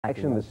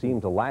Action that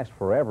seemed to last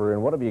forever.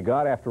 And what have you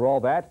got after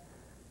all that?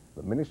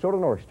 The Minnesota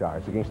North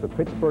Stars against the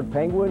Pittsburgh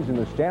Penguins in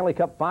the Stanley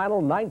Cup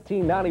Final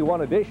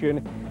 1991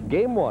 edition.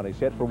 Game 1 is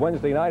set for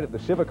Wednesday night at the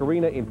Civic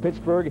Arena in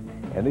Pittsburgh,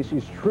 and this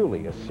is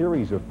truly a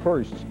series of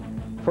firsts.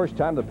 First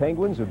time the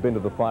Penguins have been to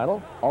the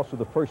final. Also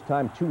the first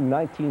time two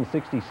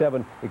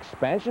 1967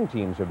 expansion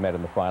teams have met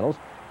in the finals.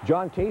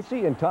 John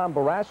Casey and Tom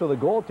Barrasso, the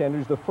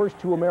goaltenders, the first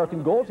two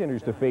American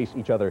goaltenders to face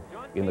each other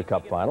in the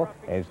Cup Final.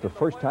 And it's the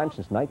first time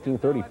since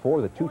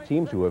 1934 the two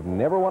teams who have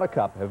never won a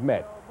Cup have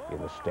met in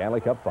the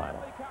Stanley Cup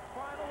Final.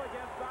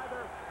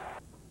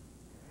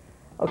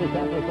 Okay,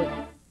 time for a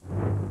quick...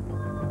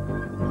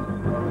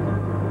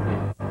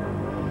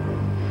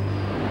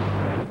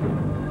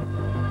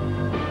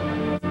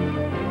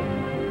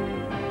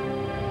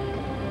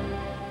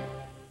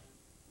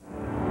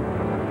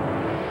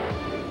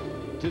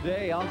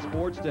 Today on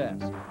Sports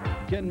Desk,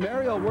 can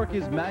Mario work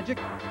his magic?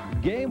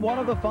 Game 1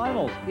 of the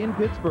finals in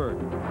Pittsburgh.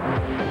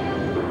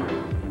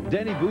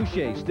 Denny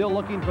Boucher still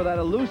looking for that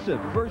elusive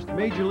first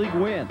Major League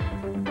win.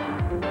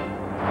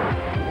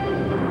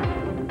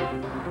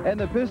 And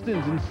the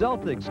Pistons and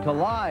Celtics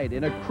collide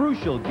in a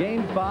crucial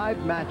Game 5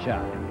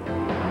 matchup.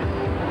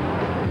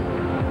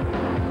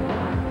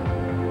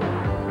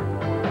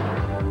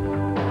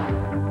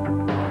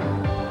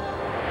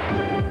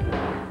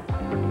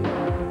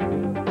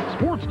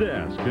 Sports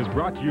Desk is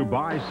brought to you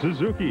by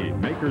Suzuki,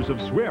 makers of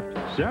Swift,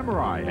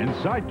 Samurai, and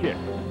Sidekick.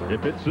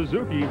 If it's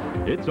Suzuki,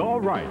 it's all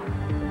right.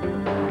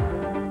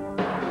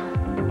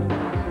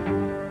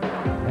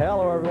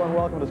 Hello, everyone.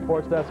 Welcome to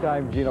Sports Desk.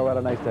 I'm Gino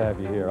Reda. Nice to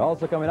have you here.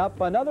 Also coming up,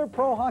 another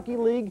Pro Hockey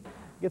League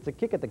gets a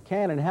kick at the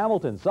can in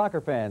Hamilton.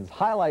 Soccer fans,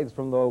 highlights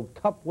from the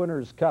Cup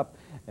Winners' Cup,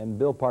 and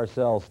Bill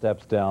Parcells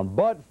steps down.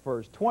 But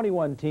first,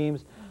 21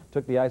 teams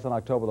took the ice on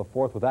October the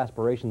 4th with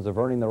aspirations of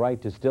earning the right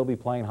to still be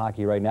playing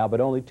hockey right now, but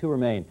only two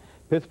remain,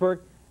 Pittsburgh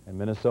and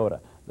Minnesota.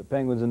 The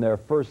Penguins in their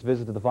first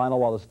visit to the final,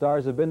 while the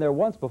Stars have been there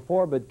once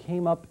before but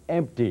came up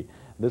empty.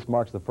 This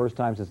marks the first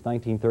time since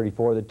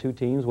 1934 that two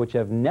teams which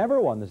have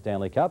never won the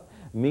Stanley Cup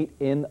meet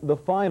in the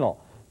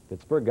final.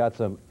 Pittsburgh got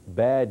some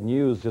bad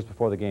news just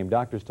before the game.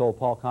 Doctors told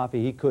Paul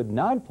Coffey he could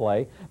not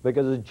play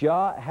because his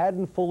jaw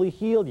hadn't fully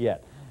healed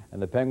yet.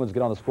 And the Penguins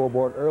get on the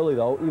scoreboard early,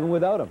 though, even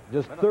without him.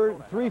 Just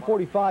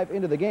 3:45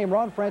 into the game,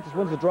 Ron Francis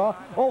wins the draw.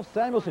 Ulf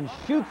Samuelsson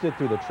shoots it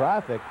through the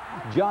traffic.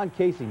 John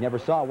Casey never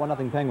saw it.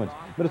 1-0 Penguins.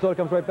 Minnesota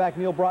comes right back.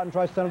 Neil Broughton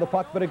tries to center the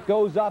puck, but it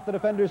goes off the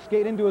defender's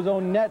skate into his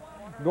own net.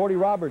 Gordy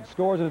Roberts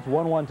scores, and it's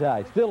 1-1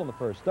 tie. Still in the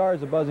first.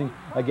 Stars are buzzing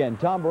again.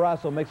 Tom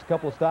Barrasso makes a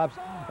couple of stops.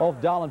 Ulf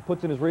Dahlen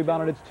puts in his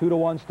rebound, and it's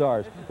 2-1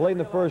 Stars. Late in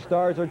the first,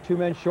 Stars are 2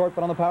 men short,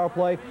 but on the power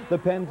play, the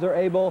Pens are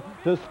able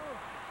to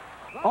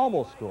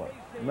almost score.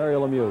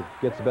 Mario Lemieux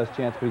gets the best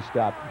chance, but he's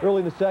stopped. Early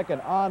in the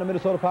second, on a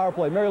Minnesota power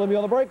play. Mario Lemieux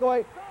on the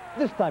breakaway.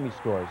 This time he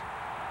scores,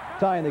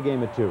 tying the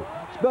game at 2.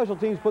 Special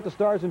teams put the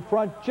Stars in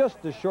front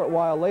just a short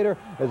while later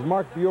as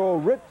Mark Bureau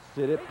rips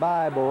it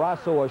by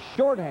Barrasso, a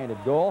shorthanded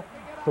goal.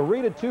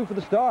 3-2 for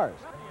the Stars.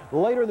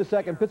 Later in the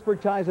second,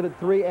 Pittsburgh ties it at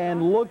 3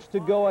 and looks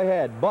to go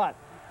ahead, but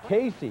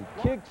Casey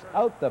kicks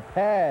out the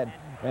pad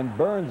and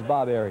burns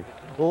Bob Airy.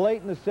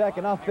 Late in the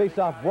second, off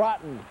face-off,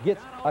 Broughton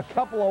gets a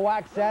couple of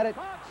whacks at it,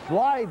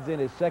 slides in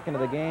his second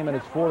of the game, and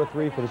it's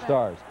 4-3 for the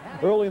Stars.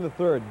 Early in the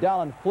third,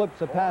 Dahlen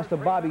flips a pass to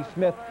Bobby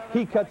Smith.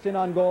 He cuts in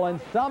on goal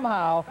and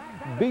somehow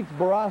beats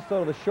Barrasso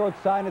to the short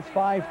side, and it's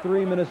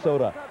 5-3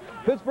 Minnesota.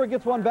 Pittsburgh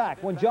gets one back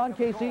when John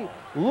Casey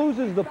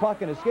loses the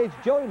puck and escapes.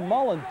 Joey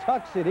Mullen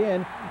tucks it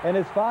in, and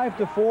it's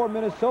 5-4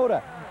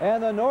 Minnesota.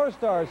 And the North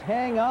Stars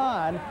hang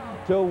on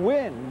to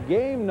win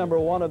game number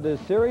 1 of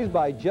this series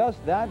by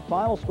just that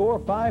final score,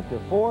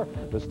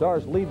 5-4. The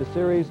Stars lead the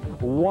series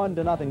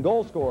 1-0.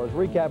 Goal scorers,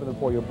 recapping them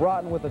for you.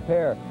 Broughton with a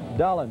pair.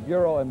 Dahlen,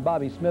 Bureau, and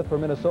Bobby Smith for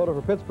Minnesota.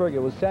 For Pittsburgh,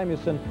 it was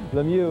Samuelsson,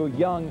 Lemieux,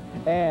 Young,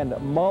 and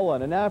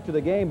Mullen. And after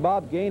the game,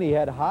 Bob Gainey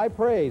had high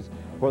praise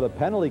for the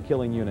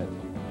penalty-killing unit.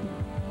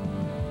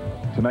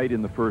 Tonight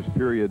in the first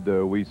period,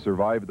 we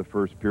survived the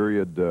first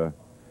period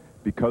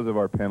because of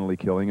our penalty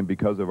killing and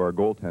because of our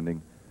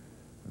goaltending.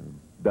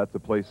 That's a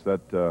place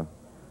that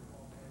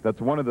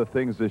that's one of the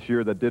things this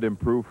year that did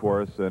improve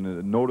for us, and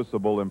a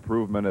noticeable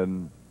improvement,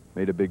 and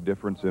made a big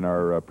difference in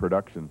our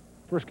production.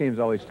 First game's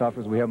always tough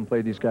because we haven't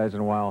played these guys in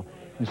a while.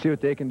 You see what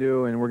they can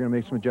do, and we're going to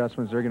make some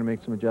adjustments. They're going to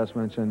make some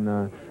adjustments,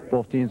 and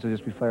both teams will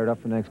just be fired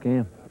up for the next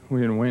game. We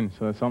didn't win,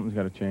 so something's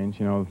got to change.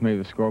 You know,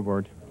 maybe the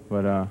scoreboard,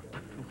 but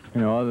you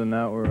know, other than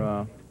that,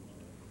 we're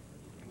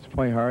just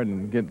play hard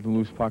and get the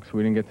loose pucks.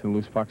 We didn't get to the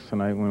loose pucks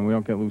tonight. When we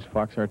don't get loose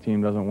pucks, our team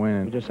doesn't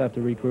win. We just have to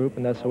regroup,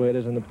 and that's the way it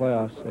is in the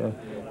playoffs.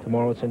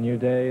 Tomorrow it's a new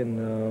day, and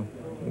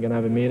we're going to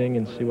have a meeting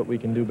and see what we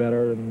can do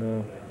better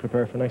and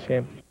prepare for next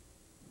game.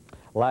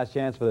 Last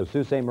chance for the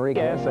Sault Ste. Marie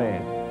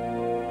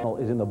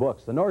TSN is in the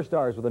books. The North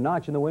Stars with a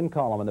notch in the win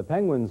column, and the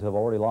Penguins have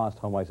already lost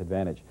home ice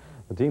advantage.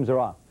 The teams are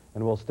off,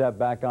 and will step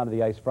back onto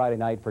the ice Friday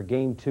night for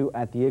Game 2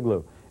 at the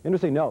Igloo.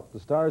 Interesting note, the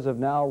Stars have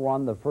now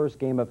won the first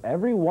game of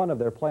every one of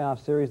their playoff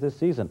series this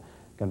season.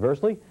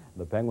 Conversely,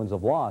 the Penguins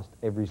have lost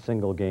every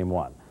single game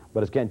won.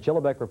 But as Ken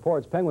Chillibeck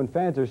reports, Penguin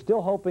fans are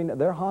still hoping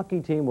their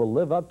hockey team will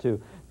live up to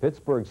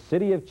Pittsburgh's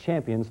City of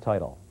Champions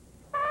title.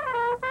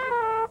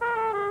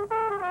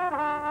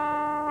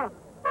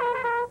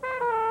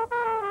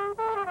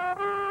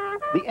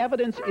 The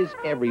evidence is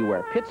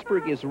everywhere.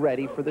 Pittsburgh is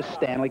ready for the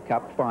Stanley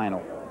Cup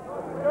Final.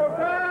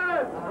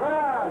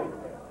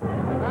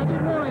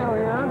 Magic Mario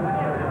here.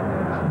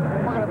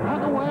 We're going to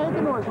pack away at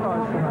the North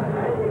Stars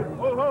tonight.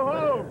 Ho, ho,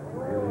 ho!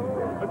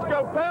 Let's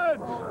go,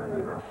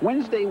 Peds!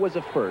 Wednesday was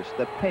a first.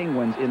 The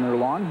Penguins, in their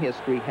long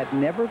history, had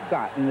never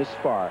gotten this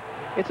far.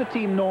 It's a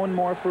team known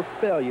more for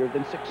failure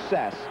than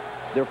success.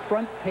 They're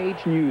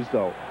front-page news,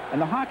 though, and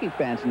the hockey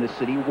fans in the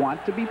city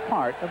want to be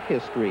part of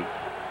history.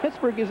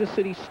 Pittsburgh is a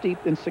city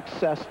steeped in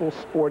successful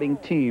sporting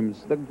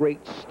teams, the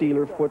great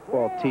Steeler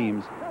football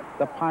teams,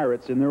 the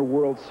Pirates in their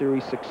World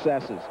Series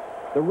successes.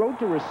 The road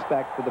to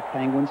respect for the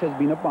Penguins has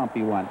been a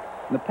bumpy one,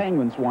 and the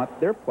Penguins want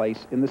their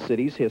place in the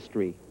city's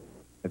history.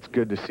 It's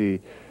good to see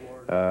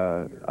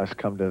us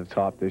come to the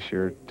top this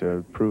year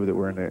to prove that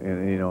we're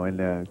in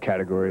the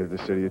category of the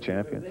City of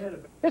Champions.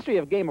 History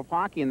of game of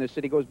hockey in this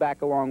city goes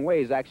back a long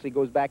ways. Actually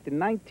goes back to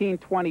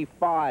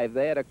 1925.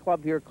 They had a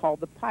club here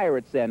called the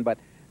Pirates then, but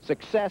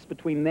success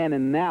between then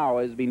and now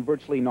has been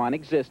virtually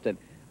non-existent.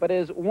 But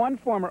as one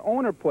former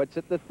owner puts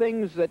it, the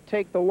things that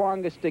take the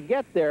longest to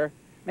get there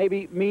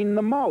maybe mean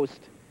the most.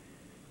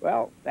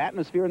 Well, the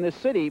atmosphere in this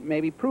city may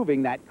be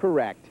proving that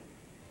correct.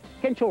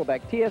 Ken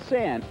Cholbeck,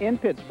 TSN in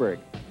Pittsburgh.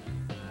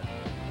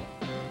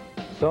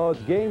 So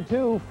it's Game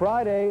 2,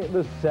 Friday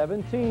the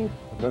 17th.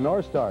 The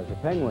North Stars, the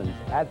Penguins,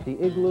 at the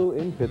Igloo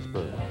in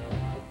Pittsburgh.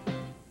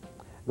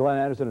 Glenn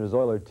Anderson and his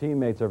Oiler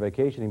teammates are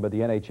vacationing, but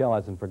the NHL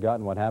hasn't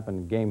forgotten what happened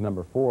in game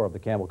number 4 of the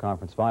Campbell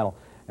Conference Final.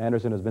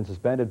 Anderson has been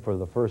suspended for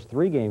the first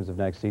 3 games of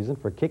next season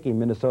for kicking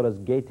Minnesota's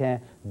Gaetan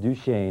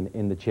Duchesne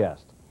in the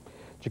chest.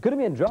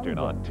 Chicoutimi and Drummond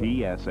on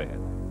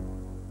TSN.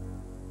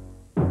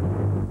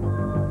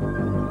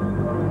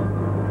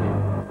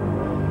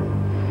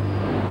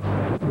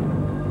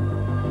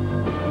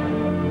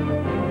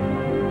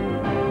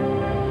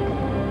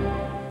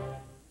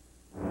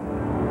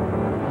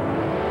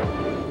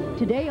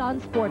 Today on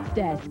Sports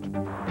Desk,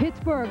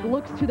 Pittsburgh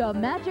looks to the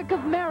magic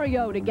of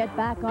Mario to get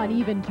back on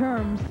even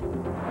terms.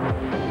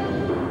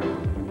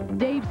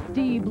 Dave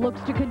Stieb looks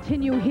to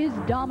continue his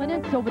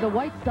dominance over the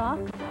White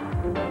Sox.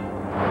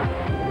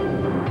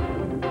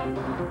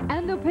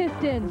 And the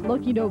Pistons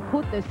looking to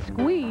put the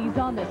squeeze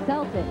on the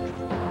Celtics.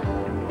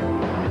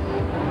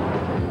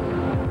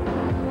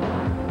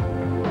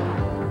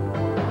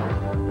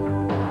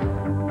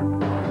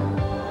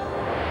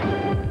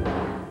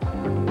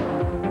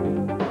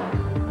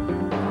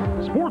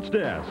 Sports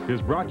Desk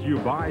is brought to you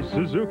by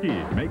Suzuki,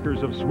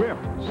 makers of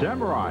Swift,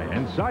 Samurai,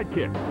 and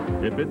Sidekick.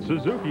 If it's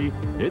Suzuki,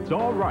 it's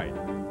all right.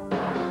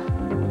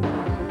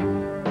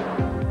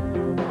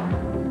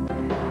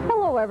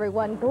 Hello,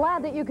 everyone.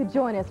 Glad that you could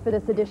join us for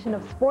this edition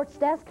of Sports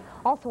Desk.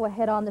 Also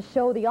ahead on the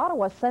show, the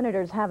Ottawa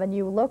Senators have a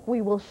new look.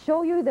 We will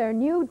show you their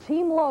new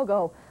team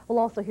logo. We'll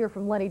also hear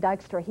from Lenny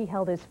Dykstra. He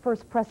held his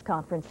first press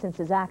conference since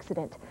his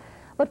accident.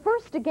 But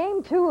first, to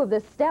Game 2 of the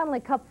Stanley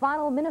Cup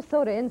Final,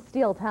 Minnesota in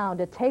Steeltown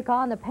to take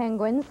on the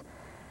Penguins.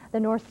 The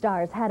North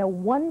Stars had a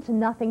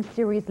 1-0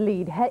 series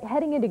lead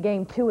heading into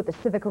Game 2 at the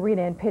Civic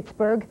Arena in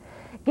Pittsburgh.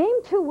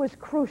 Game 2 was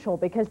crucial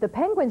because the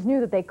Penguins knew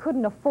that they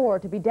couldn't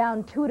afford to be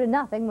down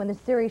 2-0 when the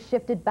series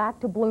shifted back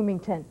to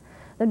Bloomington.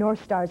 The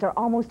North Stars are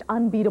almost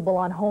unbeatable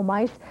on home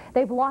ice.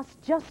 They've lost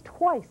just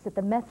twice at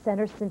the Met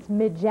Center since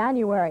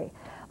mid-January.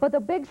 But the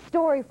big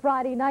story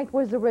Friday night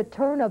was the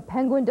return of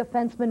Penguin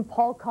defenseman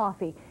Paul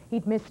Coffey.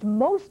 He'd missed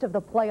most of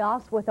the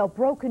playoffs with a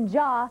broken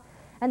jaw,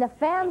 and the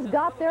fans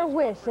got their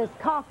wish as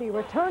Coffey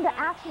returned to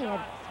action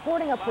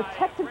sporting a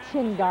protective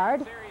chin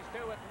guard.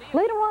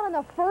 Later on in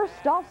the first,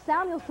 Dolph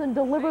Samuelsson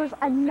delivers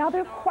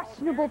another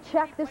questionable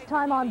check, this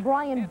time on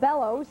Brian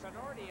Bellows.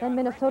 Then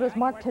Minnesota's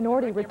Mark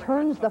Tenorti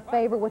returns the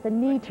favor with a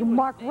knee to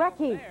Mark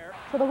Recchi.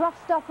 So the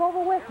rough stuff over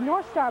with.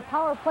 North Star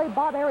power play.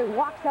 Bob Airy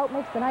walks out,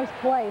 makes the nice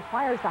play,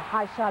 fires the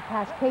high shot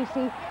past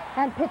Casey,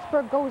 and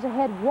Pittsburgh goes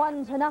ahead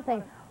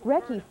 1-0.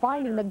 Recchi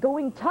finding the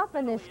going tough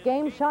in this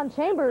game. Sean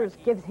Chambers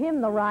gives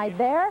him the ride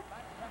there.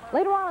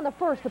 Later on in the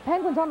first, the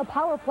Penguins on the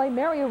power play.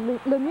 Mario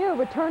Lemieux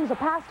returns a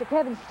pass to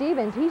Kevin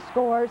Stevens. He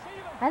scores,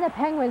 and the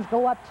Penguins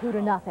go up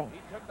 2-0.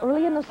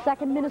 Early in the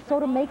second,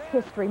 Minnesota makes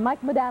history.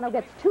 Mike Modano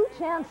gets 2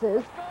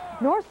 chances.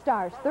 North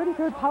Stars'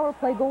 33rd power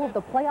play goal of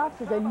the playoffs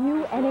is a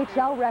new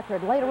NHL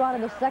record. Later on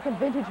in the second,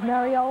 vintage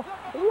Mario.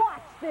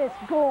 Watch this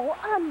goal.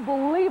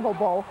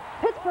 Unbelievable.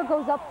 Pittsburgh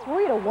goes up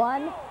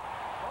 3-1.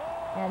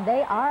 And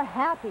they are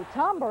happy.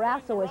 Tom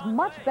Barrasso is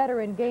much better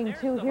in Game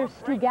 2. Here,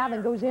 Stu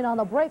Gavin goes in on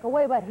the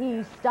breakaway, but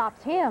he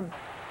stops him.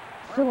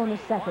 Still in the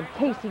second,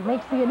 Casey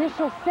makes the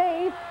initial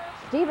save.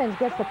 Stevens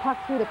gets the puck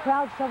through the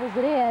crowd, shovels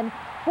it in.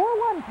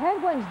 4-1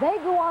 Penguins. They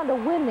go on to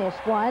win this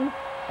one.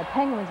 The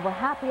Penguins were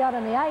happy out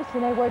on the ice,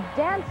 and they were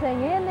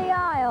dancing in the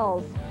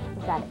aisles.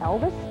 Is that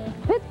Elvis?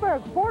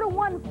 Pittsburgh,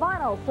 4-1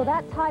 final, so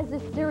that ties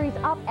this series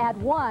up at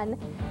 1.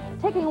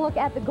 Taking a look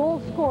at the goal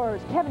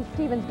scorers, Kevin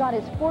Stevens got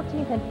his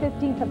 14th and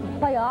 15th of the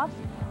playoffs.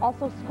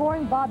 Also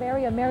scoring, Bob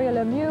Airy and Mario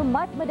Lemieux.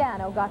 Mike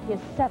Modano got his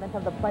 7th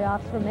of the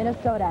playoffs for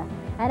Minnesota.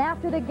 And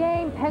after the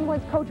game,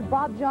 Penguins coach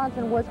Bob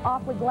Johnson was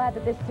awfully glad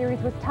that this series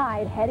was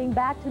tied, heading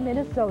back to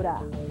Minnesota.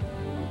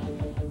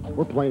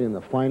 We're playing in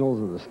the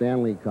finals of the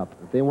Stanley Cup.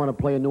 If they want to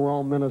play in New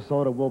Ulm,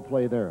 Minnesota, we'll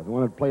play there. If they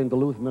want to play in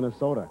Duluth,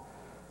 Minnesota,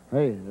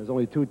 hey, there's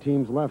only 2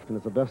 teams left, and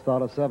it's the best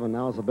out of 7.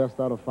 Now it's the best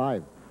out of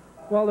 5.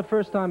 Well, the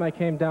first time I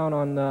came down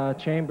on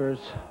Chambers,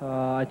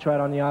 I tried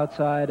on the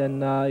outside,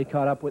 and he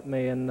caught up with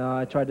me, and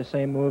I tried the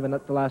same move, and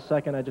at the last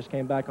second, I just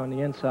came back on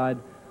the inside.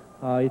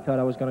 He thought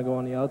I was going to go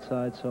on the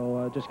outside, so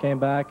I just came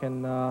back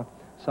and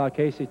saw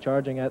Casey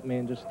charging at me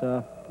and just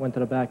went to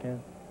the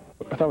backhand.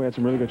 I thought we had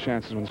some really good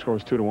chances when the score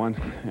was 2-1,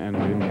 and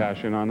we didn't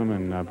cash in on them,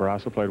 and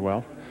Barrasso played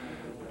well.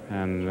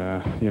 And,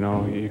 you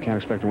know, you can't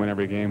expect to win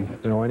every game.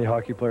 You know, any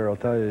hockey player will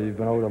tell you, you've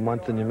been out a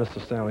month and you missed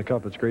the Stanley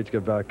Cup. It's great to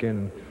get back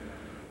in.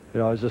 You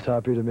know, I was just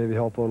happy to maybe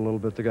help out a little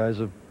bit. The guys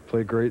have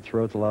played great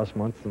throughout the last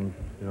month, and,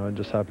 you know, I'm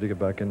just happy to get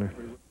back in there.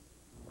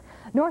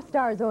 North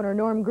Stars owner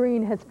Norm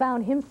Green has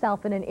found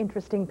himself in an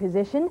interesting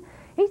position.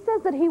 He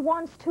says that he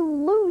wants to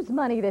lose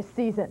money this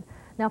season.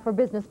 Now, for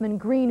businessman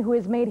Green, who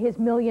has made his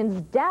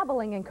millions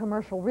dabbling in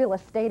commercial real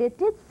estate, it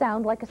did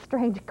sound like a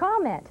strange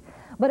comment.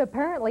 But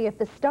apparently, if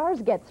the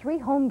Stars get 3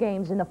 home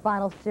games in the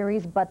final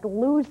series but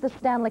lose the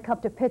Stanley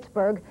Cup to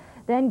Pittsburgh,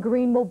 then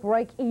Green will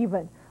break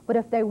even. But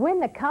if they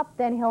win the Cup,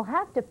 then he'll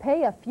have to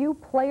pay a few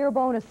player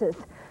bonuses.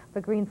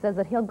 But Green says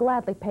that he'll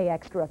gladly pay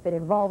extra if it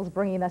involves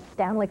bringing the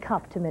Stanley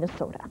Cup to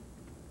Minnesota.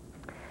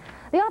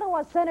 The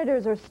Ottawa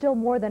Senators are still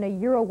more than a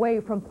year away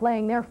from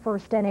playing their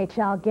first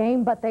NHL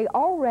game, but they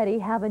already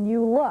have a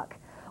new look.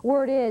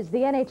 Word is the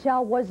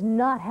NHL was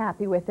not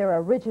happy with their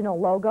original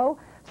logo,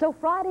 so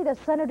Friday the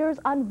Senators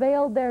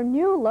unveiled their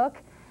new look,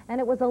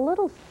 and it was a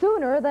little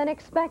sooner than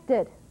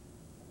expected.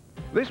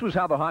 This was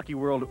how the hockey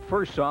world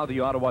first saw the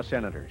Ottawa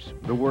Senators,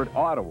 the word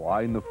Ottawa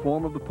in the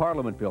form of the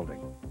Parliament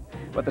building.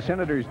 But the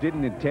Senators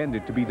didn't intend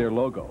it to be their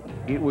logo.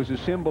 It was a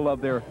symbol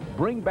of their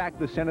Bring Back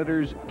the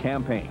Senators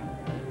campaign.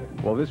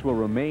 While this will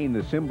remain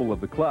the symbol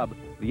of the club,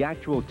 the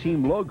actual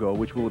team logo,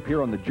 which will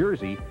appear on the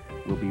jersey,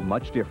 will be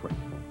much different.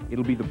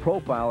 It'll be the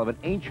profile of an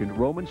ancient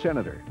Roman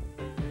senator.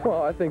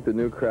 Well, I think the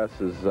new crest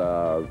is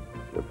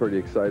pretty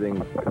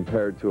exciting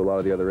compared to a lot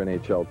of the other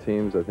NHL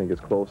teams. I think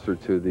it's closer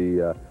to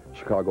the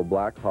Chicago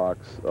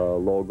Blackhawks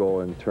logo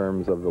in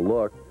terms of the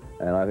look,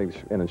 and I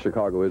think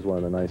Chicago is one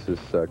of the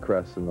nicest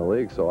crests in the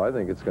league, so I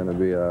think it's going to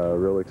be a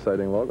real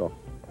exciting logo.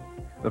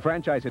 The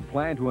franchise had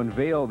planned to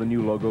unveil the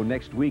new logo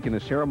next week in a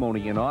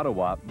ceremony in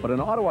Ottawa, but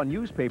an Ottawa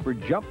newspaper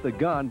jumped the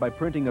gun by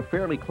printing a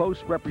fairly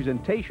close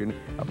representation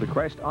of the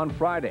crest on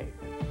Friday.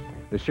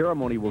 The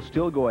ceremony will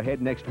still go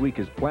ahead next week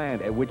as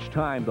planned, at which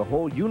time the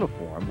whole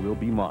uniform will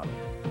be modeled.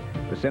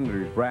 The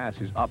Senators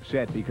brass is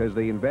upset because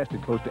they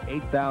invested close to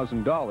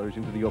 $8,000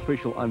 into the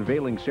official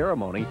unveiling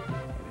ceremony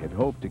and had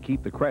hoped to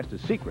keep the crest a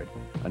secret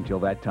until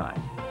that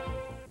time.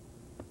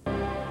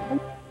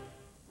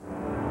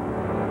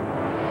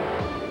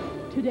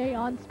 Today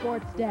on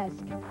Sports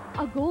Desk,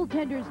 a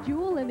goaltender's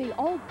duel in the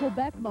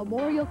All-Quebec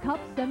Memorial Cup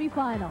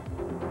semifinal.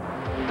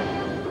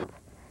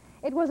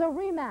 It was a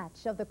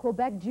rematch of the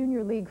Quebec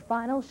Junior League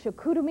final,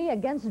 Chicoutimi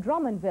against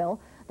Drummondville.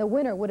 The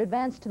winner would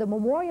advance to the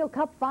Memorial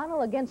Cup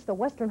final against the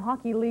Western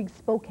Hockey League's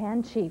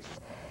Spokane Chiefs.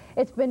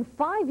 It's been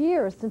 5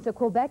 years since a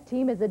Quebec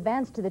team has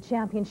advanced to the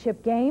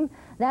championship game.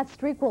 That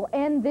streak will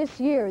end this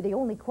year. The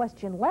only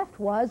question left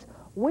was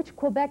which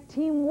Quebec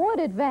team would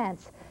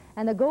advance.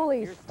 And the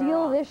goalies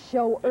steal this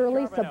show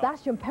early.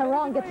 Sebastian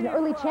Perron gets an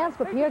early chance,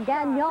 but Pierre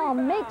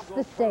Gagnon makes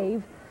the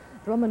save.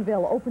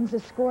 Drummondville opens the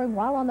scoring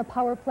while on the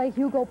power play.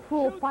 Hugo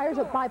Proulx fires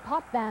it by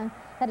Potvin.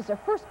 That is their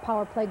first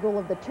power play goal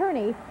of the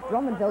tourney.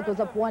 Drummondville goes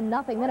up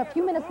 1-0. Then a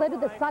few minutes later,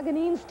 the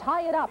Saguenayens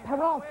tie it up.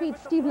 Perron feeds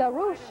Steve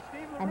LaRouche,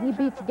 and he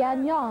beats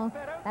Gagnon.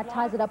 That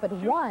ties it up at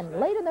 1.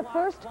 Late in the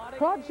first,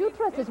 Claude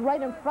Jutras is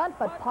right in front,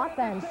 but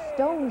Potvin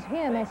stones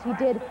him as he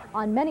did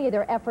on many of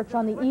their efforts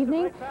on the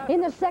evening.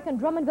 In the second,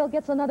 Drummondville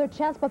gets another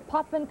chance, but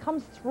Potvin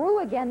comes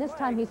through again. This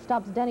time he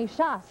stops Denny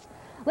Chasse.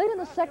 Late in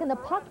the second, the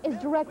puck is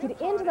directed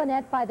into the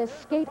net by the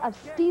skate of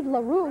Steve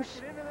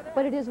LaRouche,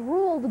 but it is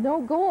ruled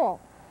no goal.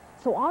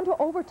 So on to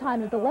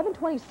overtime at the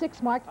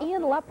 11:26 mark.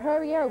 Ian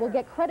LaPerriere will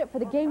get credit for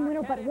the game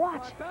winner, but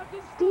watch,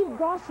 Steve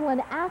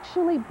Gosselin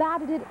actually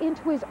batted it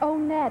into his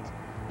own net.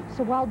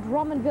 So while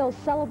Drummondville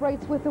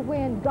celebrates with the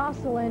win,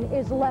 Gosselin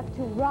is left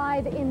to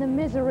writhe in the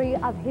misery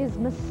of his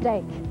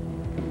mistake.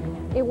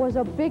 It was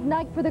a big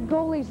night for the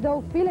goalies,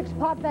 though. Felix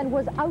Potvin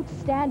was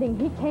outstanding.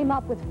 He came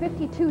up with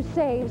 52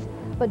 saves,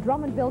 but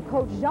Drummondville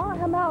coach Jean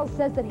Hamel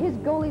says that his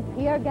goalie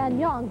Pierre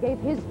Gagnon gave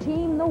his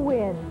team the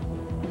win.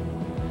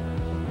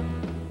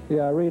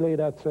 Yeah, really,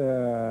 that's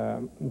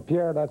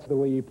Pierre. That's the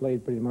way he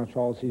played pretty much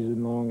all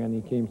season long, and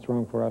he came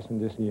strong for us in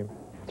this game.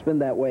 It's been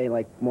that way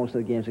like most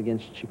of the games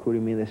against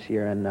Chicoutimi this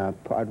year, and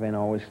Potvin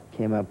always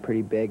came up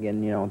pretty big,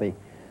 and you know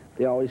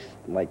they always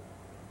like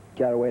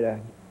got a way to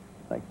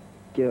like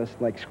give us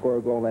like score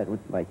a goal that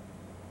would like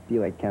be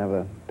like kind of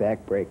a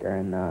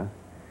backbreaker,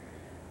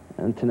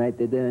 and tonight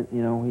they didn't.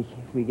 You know,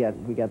 we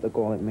got the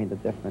goal that made the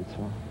difference.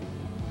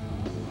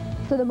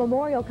 So the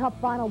Memorial Cup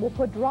final will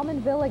put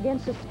Drummondville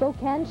against the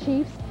Spokane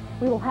Chiefs.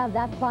 We will have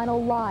that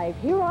final live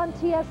here on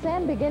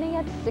TSN beginning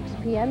at 6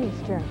 p.m.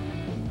 Eastern.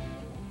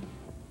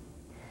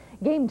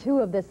 Game 2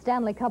 of the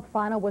Stanley Cup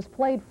Final was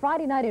played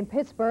Friday night in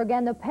Pittsburgh,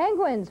 and the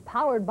Penguins,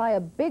 powered by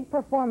a big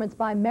performance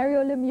by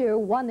Mario Lemieux,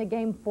 won the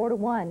game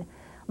 4-1.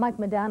 Mike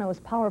Modano's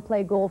power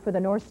play goal for the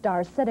North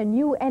Stars set a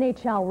new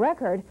NHL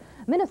record.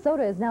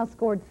 Minnesota has now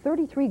scored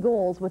 33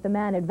 goals with the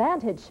man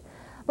advantage.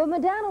 But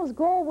Modano's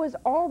goal was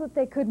all that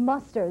they could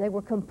muster. They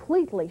were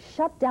completely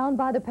shut down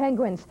by the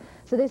Penguins.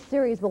 So this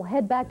series will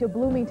head back to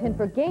Bloomington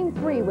for Game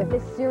 3 with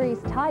this series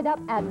tied up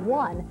at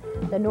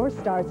 1. The North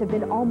Stars have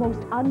been almost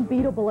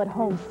unbeatable at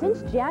home.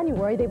 Since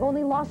January, they've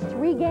only lost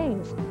 3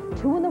 games,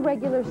 2 in the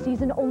regular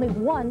season, only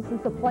 1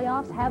 since the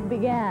playoffs have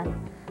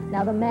began.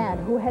 Now the man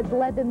who has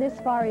led them this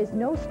far is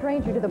no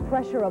stranger to the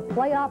pressure of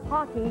playoff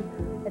hockey.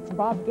 It's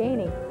Bob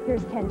Gainey.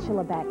 Here's Ken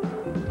Chillibeck.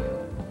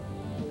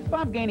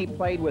 Bob Gainey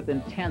played with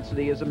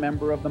intensity as a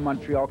member of the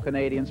Montreal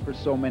Canadiens for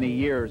so many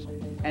years,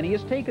 and he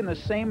has taken the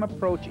same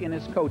approach in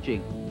his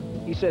coaching.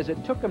 He says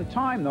it took him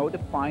time, though, to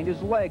find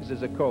his legs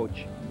as a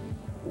coach.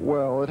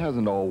 Well, it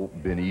hasn't all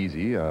been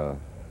easy.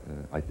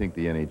 I think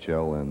the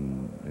NHL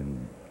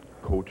and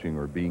coaching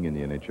or being in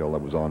the NHL, I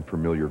was on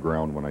familiar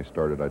ground when I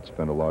started. I'd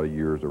spent a lot of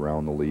years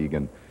around the league,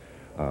 and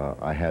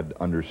I had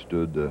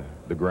understood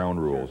the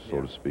ground rules,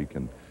 so to speak,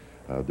 and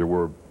there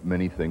were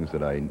many things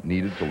that I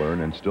needed to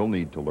learn and still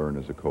need to learn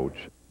as a coach.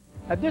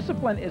 Now,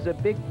 discipline is a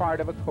big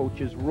part of a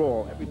coach's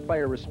role. Every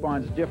player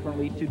responds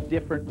differently to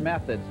different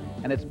methods,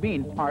 and it's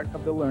been part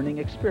of the learning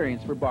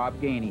experience for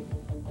Bob Gainey.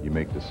 You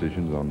make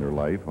decisions on their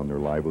life, on their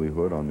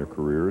livelihood, on their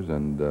careers,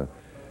 and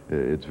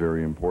it's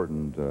very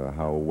important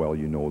how well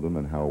you know them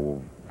and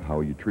how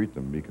you treat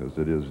them, because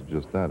it is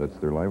just that. It's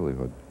their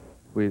livelihood.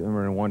 We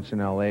remember once in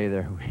L.A.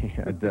 there,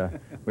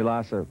 we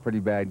lost a pretty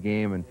bad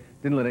game and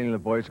didn't let any of the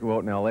boys go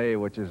out in L.A.,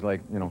 which is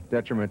like, you know,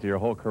 detriment to your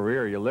whole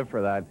career. You live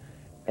for that.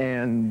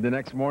 And the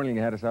next morning,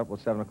 they had us up at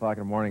 7 o'clock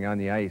in the morning on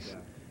the ice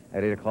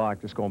at 8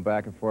 o'clock, just going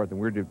back and forth. And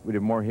we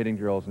did more hitting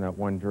drills in that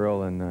one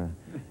drill and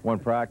one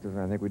practice,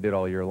 and I think we did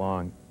all year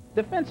long.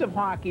 Defensive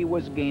hockey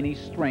was Gainey's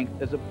strength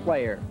as a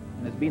player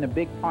and has been a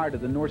big part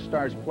of the North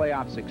Stars'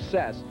 playoff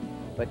success.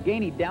 But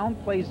Gainey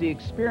downplays the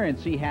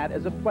experience he had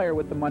as a player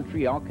with the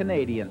Montreal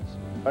Canadiens.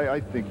 I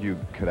think you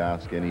could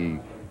ask any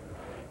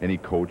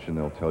coach, and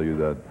they'll tell you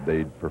that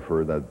they'd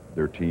prefer that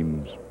their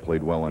teams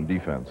played well on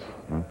defense.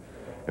 Huh?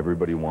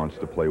 Everybody wants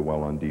to play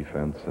well on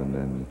defense,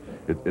 and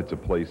it's a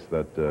place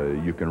that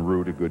you can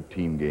root a good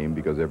team game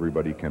because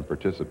everybody can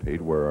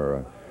participate,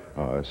 where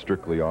a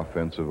strictly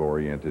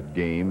offensive-oriented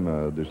game,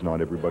 there's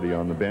not everybody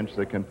on the bench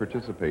that can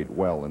participate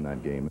well in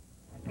that game.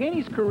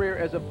 Gainey's career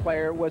as a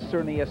player was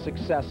certainly a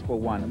successful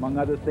one. Among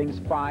other things,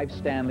 5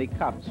 Stanley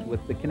Cups with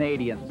the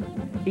Canadiens.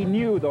 He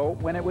knew, though,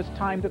 when it was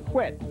time to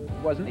quit.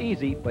 It wasn't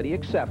easy, but he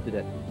accepted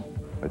it.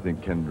 I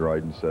think Ken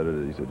Dryden said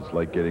it. He said, it's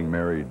like getting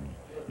married.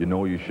 You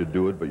know you should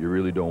do it, but you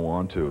really don't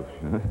want to.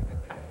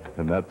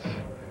 and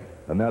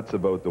that's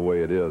about the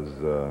way it is.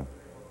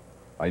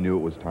 I knew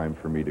it was time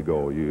for me to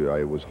go.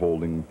 I was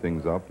holding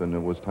things up, and it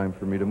was time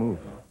for me to move.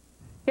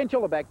 Ken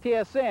Chillibeck,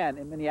 TSN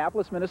in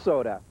Minneapolis,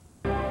 Minnesota.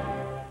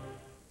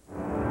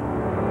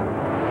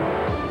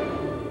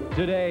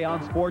 Today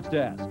on Sports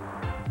Desk,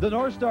 the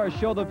North Stars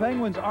show the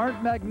Penguins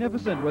aren't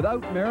magnificent without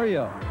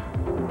Mario.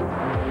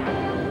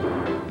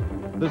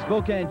 The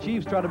Spokane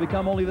Chiefs try to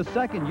become only the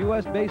 2nd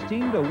U.S.-based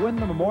team to win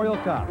the Memorial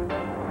Cup.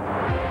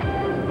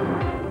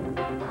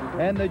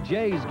 And the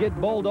Jays get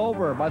bowled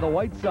over by the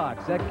White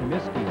Sox at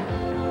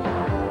Comiskey.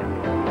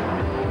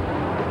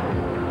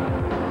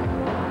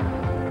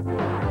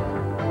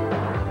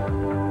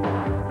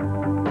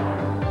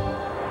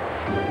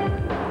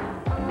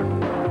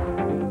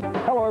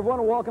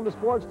 Everyone, welcome to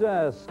Sports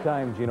Desk.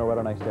 I'm Gino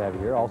Reda. Nice to have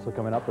you here. Also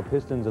coming up, the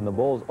Pistons and the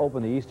Bulls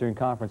open the Eastern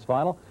Conference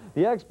Final.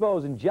 The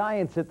Expos and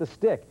Giants hit the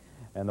stick,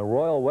 and the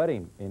Royal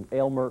Wedding in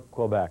Aylmer,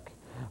 Quebec.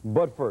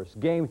 But first,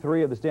 Game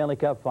 3 of the Stanley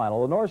Cup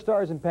Final. The North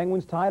Stars and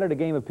Penguins tied at a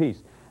game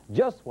apiece.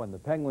 Just when the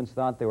Penguins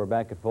thought they were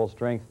back at full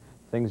strength,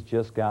 things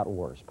just got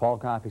worse. Paul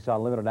Coffey saw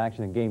limited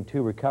action in Game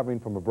 2, recovering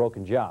from a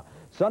broken jaw.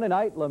 Sunday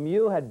night,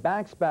 Lemieux had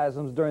back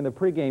spasms during the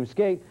pregame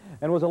skate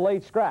and was a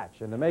late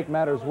scratch. And to make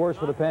matters worse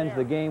for the Pens,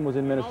 the game was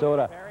in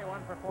Minnesota,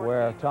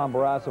 where Tom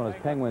Barrasso and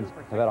his Penguins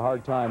have had a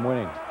hard time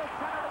winning.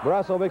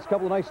 Barrasso makes a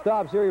couple of nice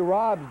stops here. He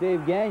robs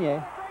Dave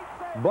Gagne,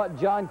 but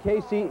John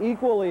Casey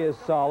equally is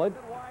solid.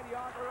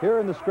 Here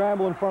in the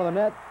scramble in front of the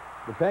net,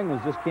 the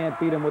Penguins just can't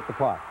beat him with the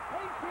puck.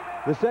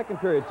 The second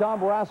period, Tom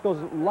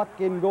Barrasco's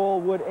luck in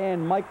goal would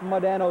end. Mike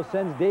Modano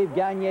sends Dave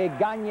Gagne.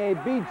 Gagne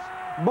beats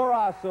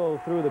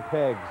Barrasso through the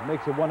pegs.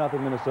 Makes it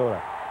 1-0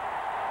 Minnesota.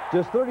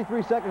 Just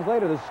 33 seconds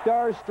later, the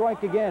Stars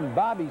strike again.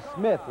 Bobby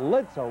Smith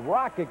lets a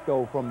rocket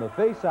go from the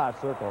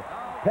face-off circle.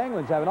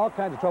 Penguins having all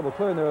kinds of trouble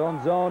clearing their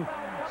own zone.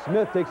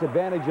 Smith takes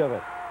advantage of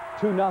it.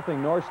 2-0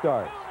 North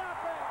Stars.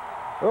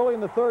 Early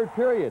in the third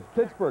period,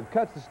 Pittsburgh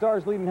cuts the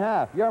Stars' lead in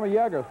half. Jaromir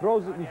Jagr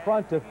throws it in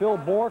front to Phil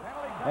Bourque,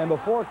 and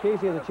before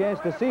Casey has a chance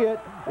to see it,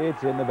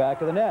 it's in the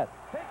back of the net.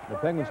 The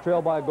Penguins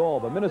trail by a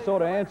goal, but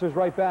Minnesota answers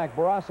right back.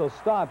 Barrasso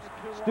stops.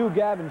 Stu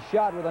Gavin's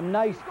shot with a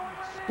nice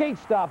skate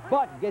stop,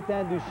 but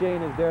Gaetan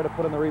Duchesne is there to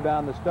put in the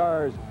rebound. The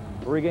Stars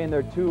regain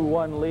their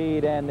 2-1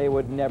 lead, and they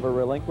would never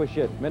relinquish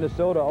it.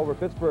 Minnesota over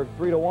Pittsburgh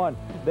 3-1.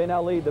 They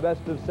now lead the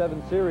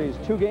best-of-7 series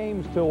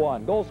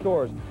 2-1. Goal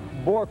scorers: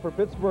 Bork for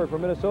Pittsburgh. For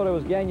Minnesota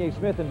was Gagner,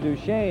 Smith, and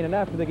Duchesne. And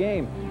after the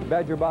game,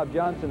 Badger Bob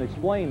Johnson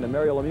explained the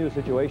Mario Lemieux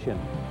situation.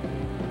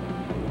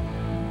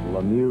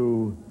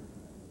 Lemieux,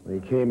 when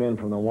he came in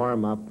from the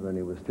warm-up and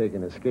he was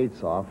taking his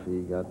skates off,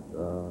 he got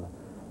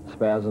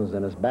spasms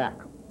in his back.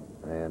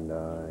 And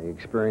he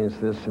experienced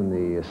this in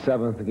the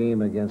 7th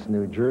game against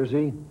New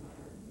Jersey.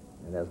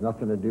 It has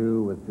nothing to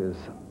do with his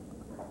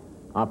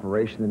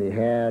operation that he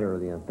had or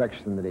the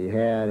infection that he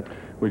had.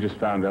 We just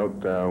found out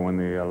when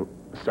the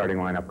starting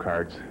lineup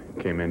cards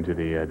came into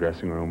the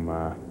dressing room,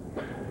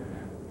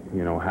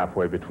 you know,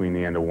 halfway between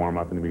the end of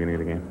warm-up and the beginning of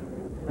the game.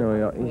 You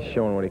know, he's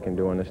showing what he can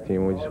do on this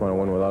team. We just want to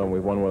win without him.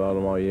 We've won without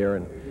him all year,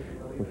 and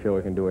we feel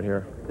we can do it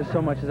here. There's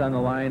so much is on the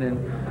line,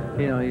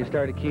 and you know, you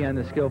start to key on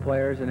the skill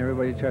players, and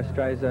everybody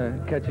tries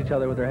to catch each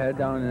other with their head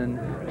down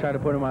and try to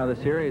put them out of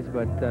the series.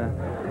 But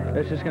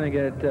it's just going to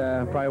get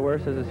probably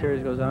worse as the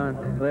series goes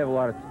on. They have a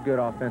lot of good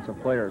offensive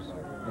players,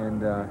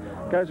 and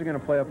guys are going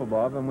to play up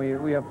above, and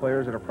we have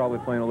players that are probably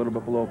playing a little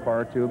bit below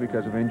par too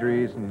because of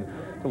injuries and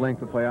the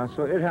length of playoffs.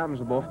 So it happens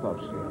to both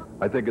clubs.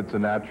 I think it's a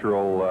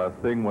natural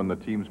thing when the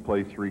teams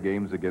play 3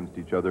 games against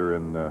each other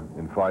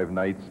in 5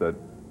 nights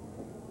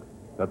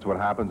that's what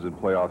happens in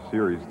playoff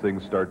series.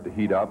 Things start to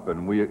heat up,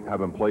 and we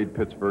haven't played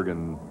Pittsburgh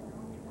in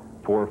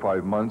 4 or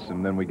 5 months,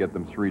 and then we get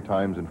them 3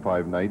 times in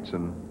 5 nights,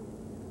 and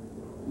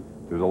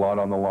there's a lot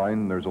on the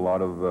line. There's a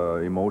lot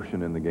of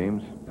emotion in the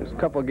games. There's a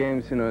couple of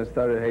games, you know,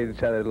 started to hate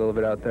each other a little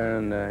bit out there,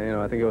 and you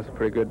know, I think it was a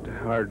pretty good,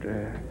 hard,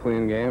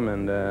 clean game,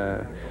 and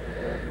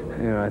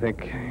you know, I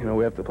think, you know,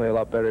 we have to play a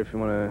lot better if you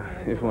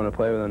want to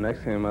play with the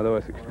next game.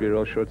 Otherwise, it could be a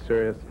real short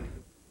series.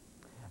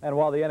 And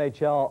while the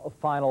NHL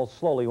Finals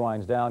slowly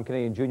winds down,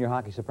 Canadian junior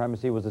hockey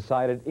supremacy was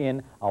decided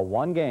in a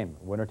 1-game,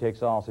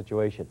 winner-takes-all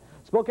situation.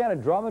 Spokane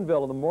and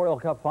Drummondville in the Memorial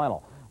Cup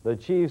Final. The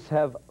Chiefs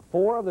have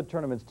 4 of the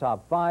tournament's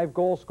top 5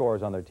 goal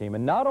scorers on their team,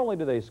 and not only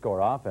do they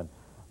score often,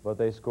 but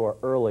they score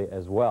early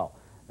as well.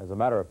 As a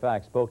matter of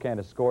fact, Spokane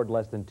has scored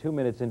less than 2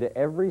 minutes into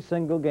every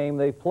single game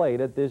they've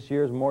played at this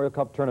year's Memorial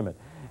Cup tournament.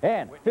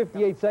 And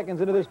 58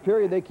 seconds into this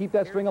period, they keep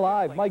that string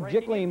alive. Mike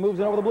Jickling moves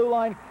in over the blue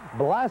line,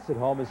 blasts it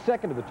home, his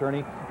second of the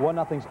tourney,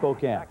 1-0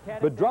 Spokane.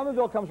 But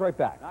Drummondville comes right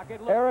back.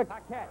 Eric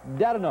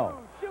Dadonneau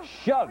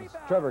shoves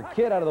Trevor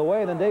Kidd out of the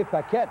way, and then Dave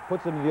Paquette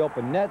puts it into the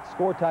open net,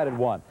 score tied at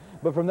 1.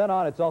 But from then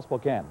on, it's all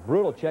Spokane.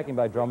 Brutal checking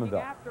by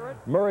Drummondville.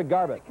 Murray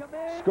Garbett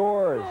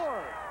scores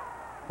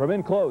from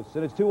in close,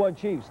 and it's 2-1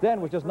 Chiefs.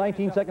 Then, with just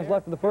 19 seconds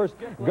left in the first,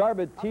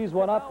 Garbett tees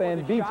one up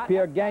and beats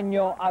Pierre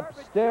Gagnon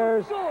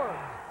upstairs.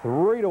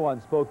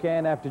 3-1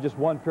 Spokane after just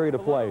 1 period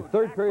of play.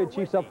 Third period,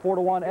 Chiefs up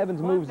 4-1. Evans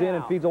moves in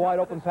and feeds a wide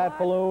open Pat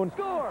Falloon.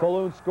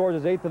 Falloon scores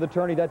his 8th of the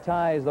tourney. That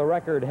ties the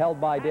record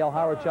held by Dale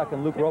Howardchuk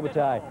and Luke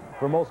Robitaille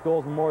for most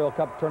goals in the Memorial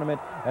Cup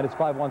tournament, and it's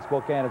 5-1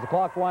 Spokane. As the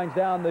clock winds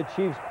down, the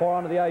Chiefs pour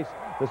onto the ice.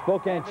 The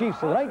Spokane Chiefs,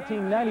 the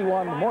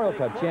 1991 Memorial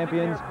Cup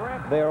champions.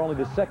 They are only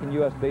the 2nd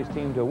U.S.-based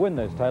team to win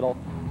this title.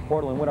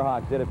 Portland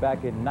Winterhawks did it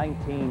back in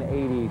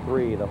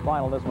 1983. The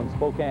final, this one,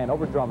 Spokane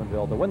over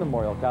Drummondville to win the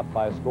Memorial Cup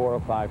by a score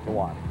of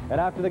 5-1.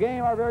 And after the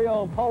game, our very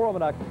own Paul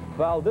Romanuk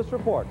filed this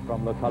report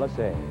from Le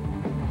Colisée.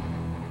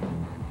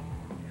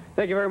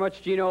 Thank you very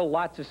much, Gino.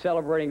 Lots of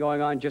celebrating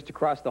going on just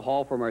across the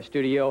hall from our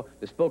studio.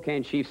 The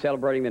Spokane Chiefs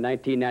celebrating the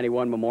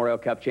 1991 Memorial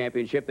Cup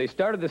Championship. They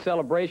started the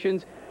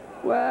celebrations,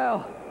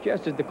 well,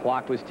 just as the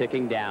clock was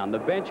ticking down. The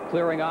bench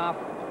clearing off.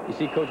 You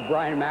see Coach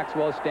Brian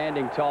Maxwell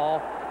standing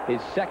tall. His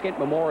 2nd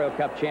Memorial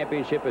Cup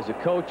championship as a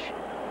coach.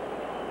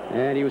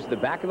 And he was at the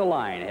back of the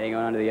line, heading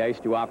onto the ice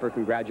to offer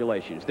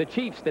congratulations. The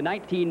Chiefs, the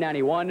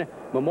 1991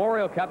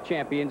 Memorial Cup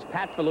champions.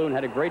 Pat Falloon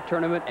had a great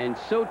tournament, and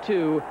so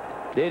too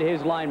did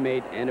his line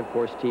mate and, of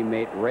course,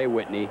 teammate Ray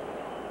Whitney.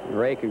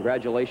 Ray,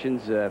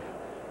 congratulations.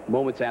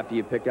 Moments after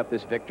you picked up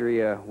this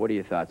victory, what are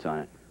your thoughts on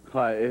it?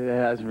 Well, it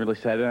hasn't really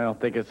said it. I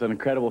don't think it's an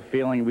incredible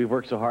feeling. We've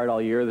worked so hard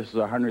all year. This is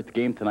our 100th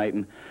game tonight,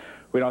 and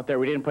we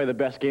didn't play the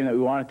best game that we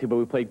wanted to, but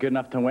we played good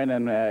enough to win,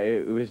 and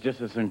it was just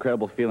this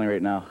incredible feeling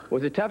right now.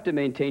 Was it tough to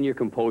maintain your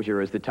composure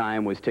as the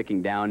time was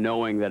ticking down,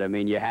 knowing that, I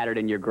mean, you had it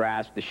in your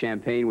grasp, the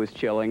champagne was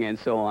chilling, and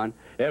so on?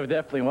 Yeah, it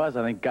definitely was.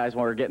 I think guys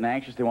were getting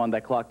anxious. They wanted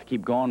that clock to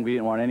keep going. We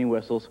didn't want any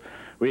whistles.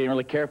 We didn't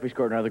really care if we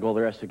scored another goal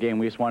the rest of the game.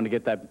 We just wanted to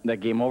get that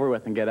game over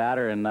with and get at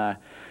her, and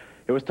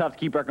it was tough to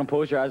keep our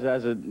composure.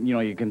 As you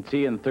know, you can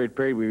see in the 3rd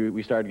period,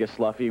 we started to get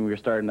sloughy, and we were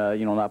starting to,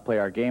 you know, not play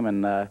our game,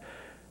 and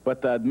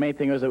but the main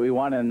thing was that we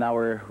won, and now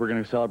we're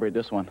going to celebrate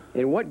this one.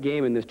 In what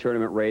game in this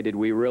tournament, Ray, did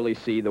we really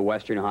see the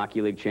Western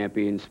Hockey League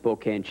champions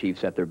Spokane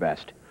Chiefs at their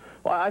best?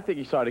 Well, I think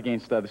you saw it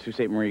against the Sault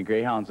Ste. Marie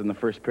Greyhounds in the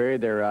first period.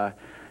 They're,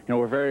 you know,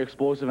 we're very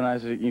explosive, and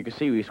as you can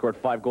see, we scored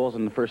 5 goals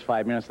in the first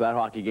 5 minutes of that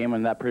hockey game,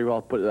 and that pretty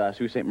well put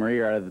Sault Ste.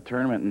 Marie out of the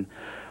tournament. And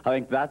I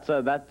think that's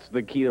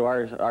the key to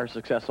our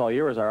success all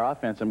year is our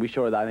offense, and we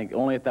showed that, I think,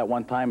 only at that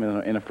one time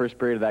in the first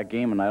period of that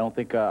game, and I don't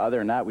think other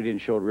than that we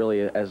didn't show it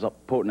really as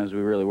potent as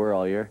we really were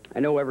all year. I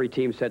know every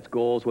team sets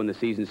goals when the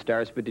season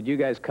starts, but did you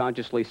guys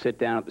consciously sit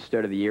down at the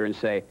start of the year and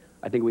say,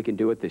 I think we can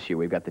do it this year,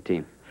 we've got the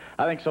team?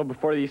 I think so.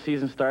 Before the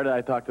season started,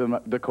 I talked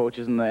to the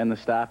coaches and the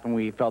staff, and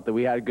we felt that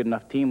we had a good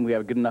enough team, we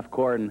have a good enough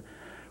core, and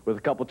with a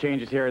couple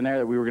changes here and there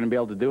that we were going to be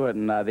able to do it,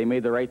 and they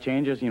made the right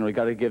changes. You know, we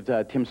got to give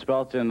Tim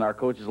Speltz and our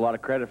coaches a lot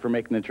of credit for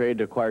making the trade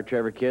to acquire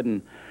Trevor Kidd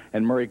and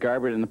Murray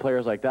Garbett and the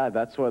players like that.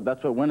 That's what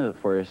won it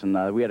for us,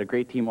 and we had a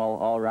great team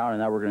all around,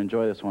 and now we're going to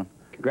enjoy this one.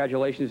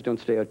 Congratulations. Don't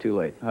stay out too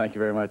late. Thank you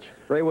very much.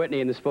 Ray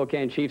Whitney and the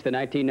Spokane Chiefs, the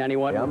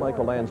 1991. I'm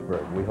Michael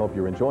Landsberg. We hope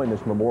you're enjoying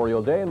this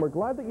Memorial Day, and we're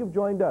glad that you've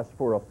joined us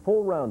for a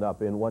full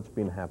roundup in what's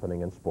been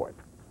happening in sport.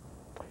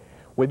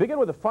 We begin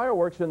with the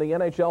fireworks in the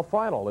NHL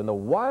Final and the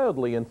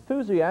wildly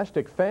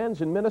enthusiastic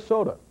fans in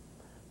Minnesota.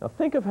 Now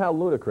think of how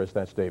ludicrous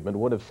that statement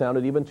would have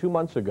sounded even 2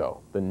 months ago.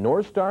 The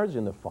North Stars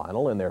in the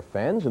final and their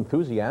fans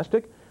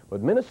enthusiastic,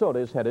 but Minnesota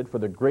is headed for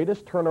the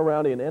greatest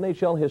turnaround in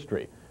NHL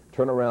history.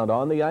 Turnaround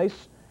on the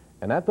ice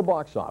and at the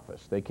box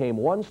office. They came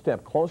one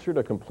step closer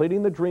to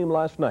completing the dream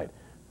last night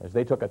as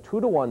they took a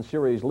 2-1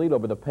 series lead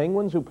over the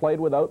Penguins, who played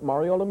without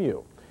Mario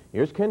Lemieux.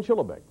 Here's Ken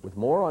Chillibeck with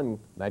more on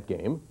that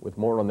game, with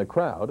more on the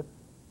crowd,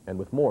 and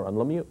with more on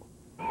Lemieux.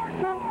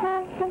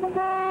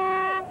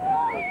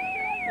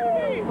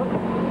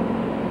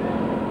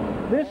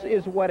 This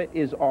is what it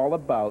is all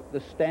about,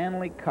 the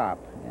Stanley Cup,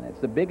 and it's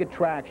the big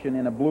attraction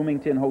in a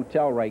Bloomington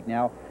hotel right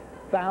now.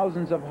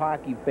 Thousands of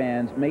hockey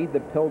fans made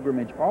the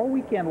pilgrimage all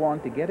weekend long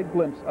to get a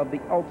glimpse of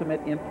the ultimate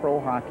in pro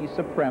hockey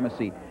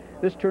supremacy.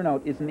 This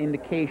turnout is an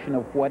indication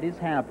of what is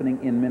happening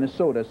in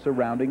Minnesota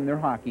surrounding their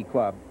hockey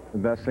club. The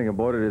best thing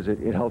about it is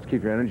it helps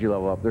keep your energy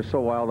level up. They're so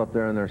wild up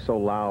there and they're so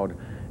loud.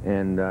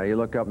 And you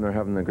look up and they're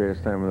having the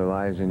greatest time of their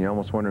lives, and you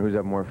almost wonder who's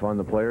having more fun,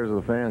 the players or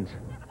the fans.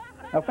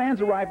 Now,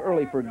 fans arrive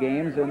early for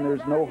games, and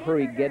there's no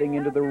hurry getting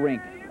into the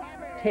rink.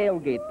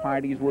 Tailgate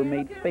parties were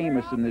made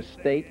famous in this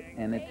state,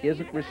 and it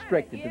isn't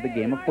restricted to the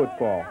game of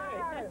football.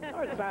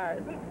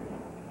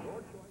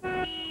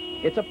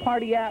 It's a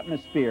party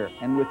atmosphere,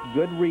 and with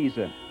good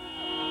reason.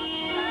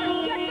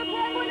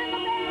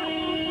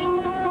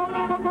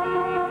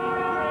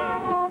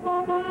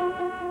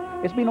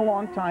 It's been a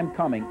long time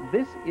coming.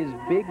 This is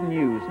big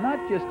news, not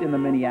just in the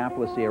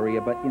Minneapolis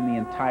area, but in the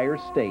entire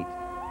state.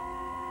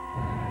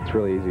 It's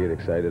really easy to get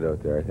excited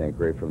out there, I think,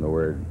 right from the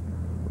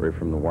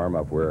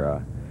warm-up.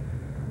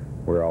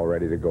 We're all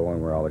ready to go,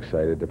 and we're all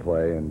excited to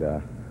play. And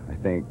I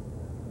think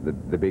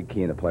the big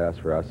key in the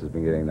playoffs for us has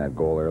been getting that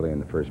goal early in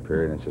the first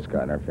period, and it's just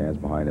gotten our fans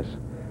behind us.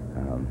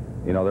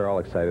 You know, they're all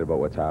excited about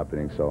what's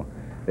happening, so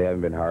they haven't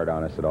been hard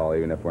on us at all.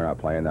 Even if we're not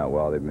playing that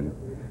well, they've been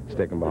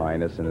sticking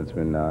behind us, and it's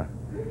been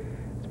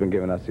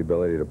giving us the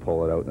ability to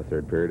pull it out in the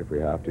third period if we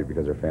have to,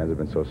 because our fans have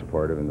been so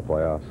supportive in the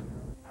playoffs.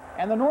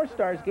 And the North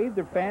Stars gave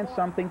their fans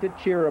something to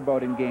cheer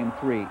about in Game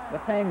 3. The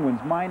Penguins,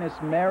 minus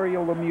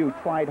Mario Lemieux,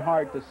 tried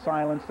hard to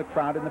silence the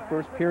crowd in the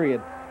first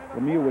period.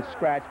 Lemieux was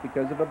scratched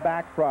because of a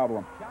back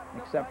problem.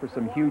 Except for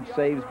some huge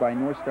saves by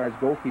North Stars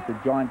goalkeeper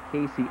John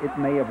Casey, it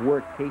may have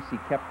worked. Casey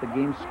kept the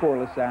game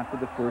scoreless after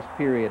the first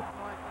period.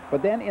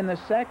 But then in the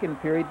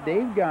second period,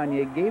 Dave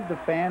Gagne gave the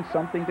fans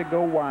something to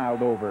go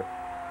wild over.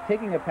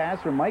 Taking a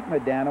pass from Mike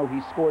Modano, he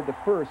scored the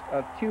first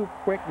of 2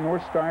 quick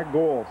North Star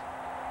goals.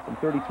 Some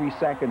 33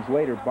 seconds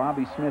later,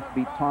 Bobby Smith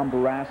beat Tom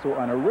Barrasso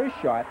on a wrist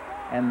shot,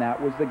 and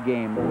that was the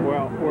game.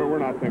 Well, we're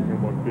not thinking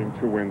about being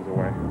 2 wins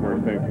away. We're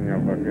thinking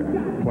of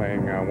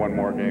playing one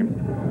more game,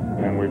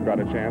 and we've got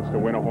a chance to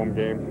win a home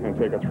game and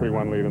take a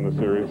 3-1 lead in the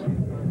series.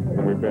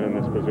 And we've been in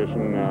this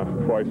position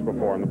twice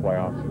before in the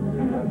playoffs,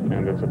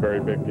 and it's a very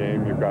big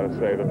game. You've got to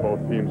say that both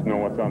teams know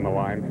what's on the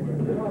line,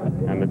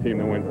 and the team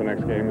that wins the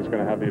next game is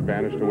going to have the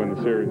advantage to win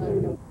the series.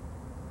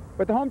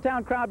 With the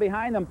hometown crowd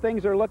behind them,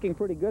 things are looking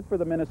pretty good for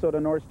the Minnesota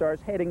North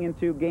Stars heading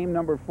into game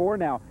number 4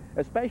 now,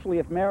 especially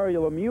if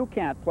Mario Lemieux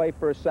can't play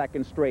for a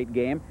second straight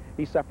game.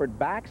 He suffered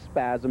back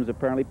spasms,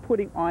 apparently,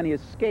 putting on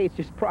his skates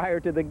just prior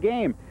to the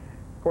game.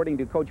 According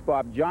to Coach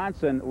Bob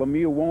Johnson,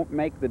 Lemieux won't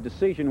make the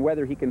decision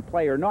whether he can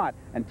play or not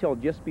until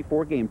just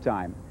before game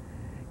time.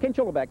 Ken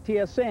Chillibeck,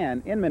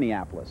 TSN in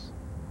Minneapolis.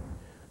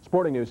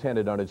 Sporting News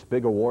handed out its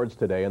big awards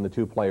today, and the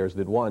 2 players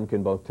that won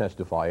can both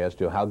testify as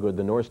to how good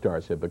the North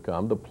Stars have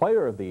become. The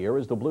Player of the Year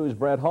is the Blues'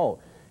 Brett Hull.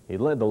 He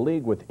led the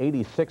league with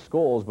 86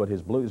 goals, but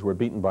his Blues were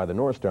beaten by the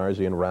North Stars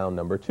in round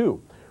number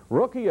 2.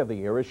 Rookie of the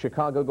Year is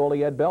Chicago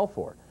goalie Ed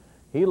Belfour.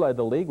 He led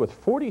the league with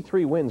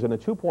 43 wins and a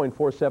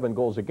 2.47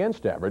 goals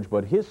against average,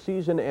 but his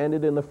season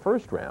ended in the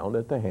first round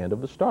at the hand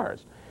of the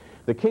Stars.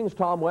 The Kings'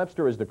 Tom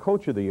Webster is the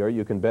Coach of the Year.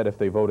 You can bet if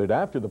they voted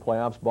after the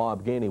playoffs,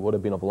 Bob Gainey would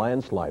have been a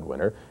landslide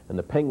winner, and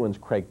the Penguins'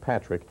 Craig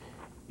Patrick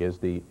is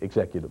the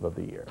Executive of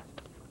the Year.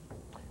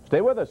 Stay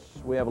with us.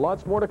 We have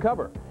lots more to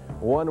cover.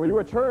 When we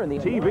return, the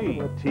TV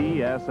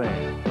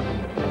TSN.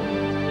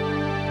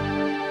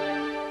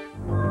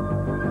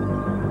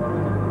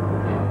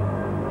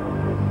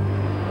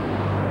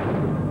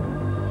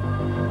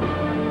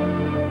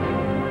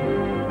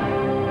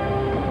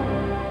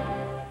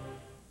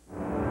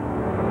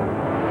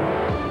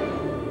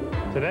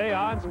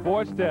 on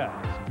Sports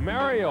Desk.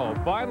 Mario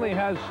finally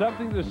has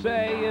something to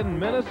say in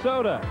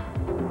Minnesota.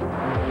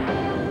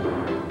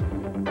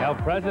 El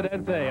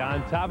Presidente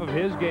on top of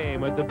his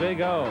game at the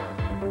Big O.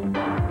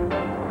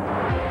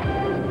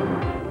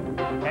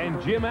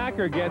 And Jim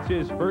Acker gets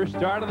his first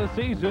start of the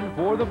season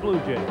for the Blue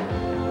Jays.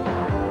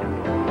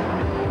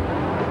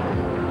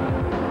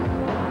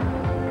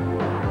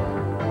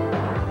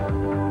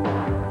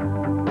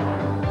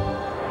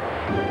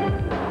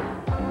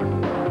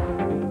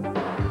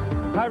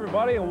 Hi,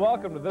 everybody, and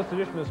welcome to this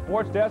edition of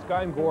Sports Desk.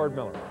 I'm Gord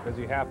Miller.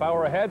 Busy half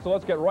hour ahead, so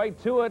let's get right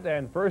to it.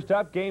 And first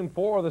up, Game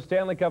 4 of the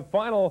Stanley Cup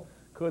Final.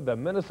 Could the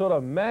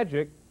Minnesota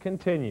Magic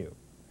continue?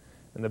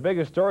 And the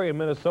biggest story in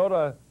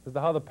Minnesota is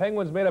how the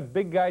Penguins made a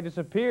big guy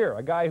disappear,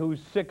 a guy who's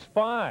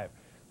 6'5".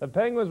 The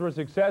Penguins were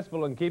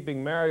successful in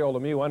keeping Mario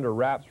Lemieux under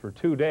wraps for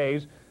 2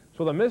 days,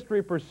 so the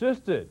mystery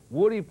persisted.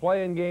 Would he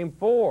play in Game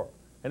 4?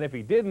 And if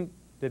he didn't,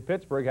 did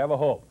Pittsburgh have a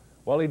hope?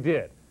 Well, he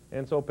did.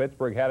 And so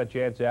Pittsburgh had a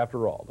chance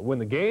after all to win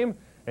the game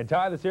and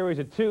tie the series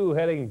at 2,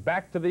 heading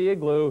back to the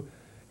Igloo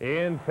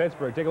in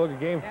Pittsburgh. Take a look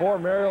at Game 4.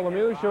 Mario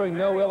Lemieux showing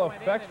no ill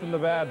effects from the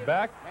bad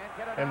back.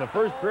 And the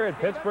first period,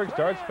 Pittsburgh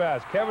starts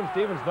fast. Kevin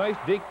Stevens' nice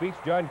deke beats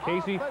John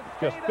Casey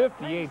just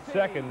 58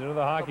 seconds into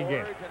the hockey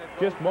game.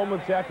 Just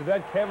moments after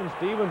that, Kevin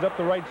Stevens up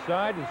the right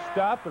side is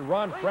stopped, and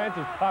Ron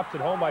Francis pops it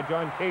home by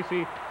John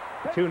Casey.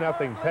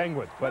 2-0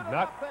 Penguins, but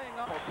not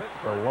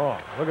for long.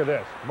 Look at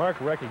this. Mark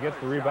Recchi gets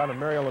the rebound, and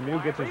Mario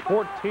Lemieux gets his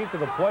 14th of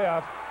the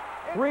playoffs.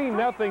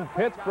 3-0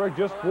 Pittsburgh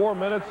just 4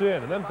 minutes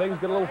in, and then things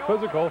get a little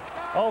physical.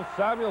 Ulf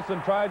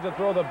Samuelsson tries to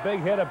throw the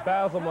big hit at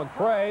Basil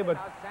McRae, but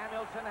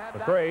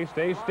McRae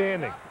stays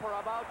standing.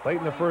 Late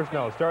in the first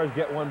now, the Stars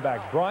get one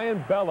back.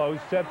 Brian Bellows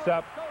sets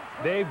up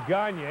Dave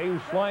Gagne, who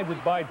slides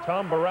it by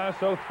Tom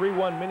Barrasso.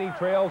 3-1 mini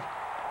trails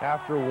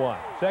after 1.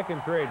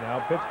 Second period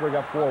now, Pittsburgh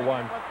up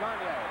 4-1.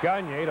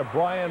 Gagne to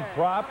Brian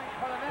Propp.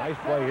 Nice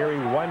play here. He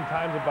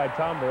one-times it by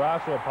Tom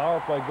Barrasso, a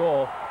power play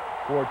goal.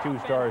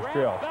 4-2 Stars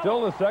trail.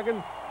 Still in the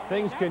second,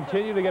 things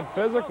continue to get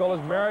physical as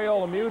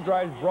Mario Lemieux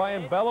drives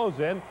Brian Bellows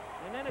in.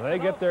 They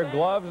get their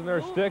gloves and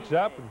their sticks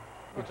up and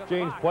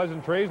exchange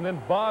pleasantries, and then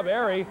Bob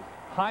Airy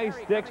high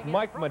sticks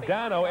Mike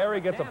Modano.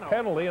 Airy gets a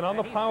penalty, and on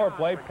the power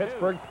play,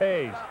 Pittsburgh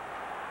pays.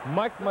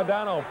 Mike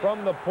Modano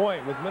from the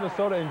point, with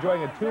Minnesota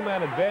enjoying a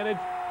 2-man advantage.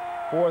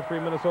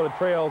 4-3 Minnesota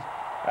trails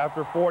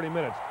after 40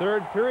 minutes.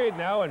 Third period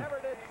now, and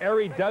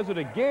Airy does it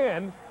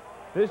again.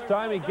 This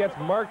time he gets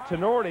Mark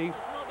Tenorti.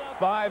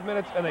 5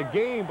 minutes and a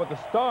game, but the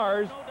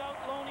Stars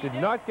did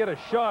not get a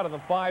shot on the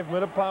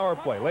 5-minute power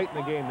play. Late in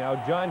the game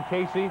now, John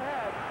Casey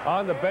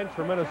on the bench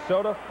for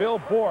Minnesota. Phil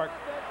Bourque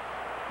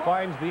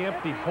finds the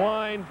empty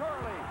Klein.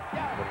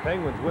 The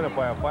Penguins win it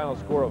by a final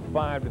score of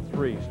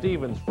 5-3.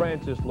 Stevens,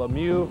 Francis,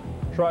 Lemieux,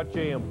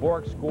 Trottier, and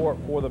Bourque score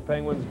for the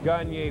Penguins.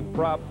 Gagne,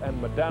 Propp,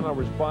 and Modano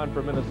respond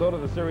for Minnesota.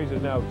 The series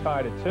is now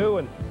tied at 2.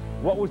 And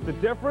what was the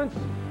difference?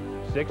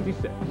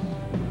 66.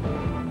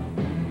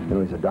 You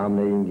know, he's a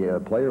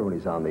dominating player when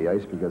he's on the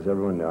ice because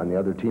everyone on the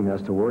other team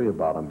has to worry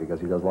about him because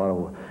he does a lot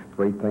of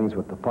great things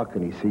with the puck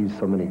and he sees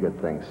so many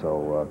good things.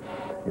 So,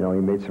 you know,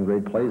 he made some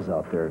great plays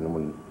out there. And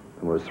when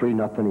it was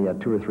 3-0, he had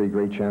 2 or 3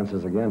 great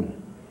chances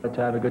again. To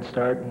have a good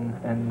start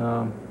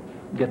and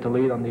get the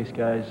lead on these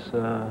guys.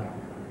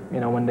 You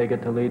know, when they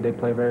get the lead, they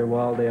play very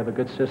well. They have a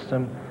good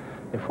system.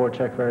 They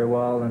forecheck very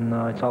well, and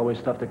it's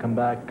always tough to come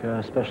back,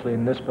 especially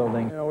in this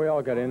building. You know, we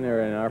all got in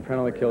there, and our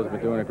penalty kills have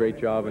been doing a great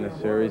job in this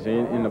series,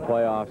 in the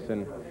playoffs,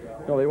 and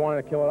you know, they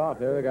wanted to kill it off.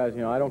 They're the guys,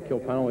 you know, I don't kill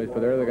penalties,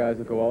 but they're the guys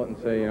that go out and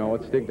say, you know,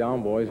 let's dig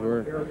down, boys.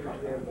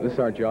 This is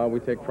our job. We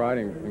take pride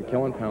in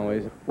killing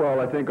penalties. Well,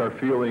 I think our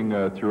feeling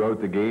throughout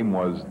the game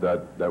was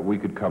that we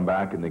could come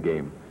back in the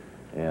game,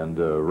 and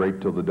right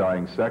till the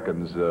dying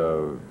seconds,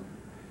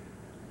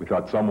 we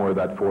thought somewhere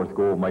that 4th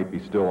goal might be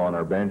still on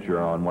our bench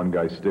or on one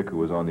guy's stick who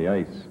was on the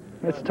ice.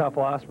 It's a tough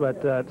loss,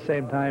 but at the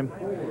same time,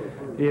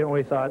 you know,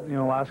 we thought, you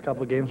know, last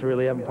couple of games we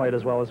really haven't played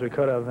as well as we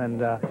could have,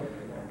 and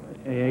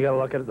you got to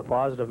look at it the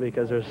positive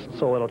because there's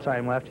so little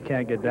time left. You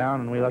can't get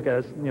down, and we look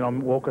at it, you know,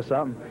 woke us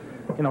up.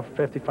 You know, for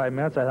 55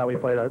 minutes, I thought we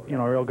played a, you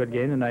know, a real good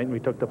game tonight, and we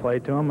took the play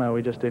to them, and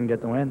we just didn't get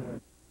the win.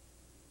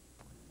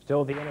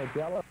 Still the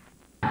NHL.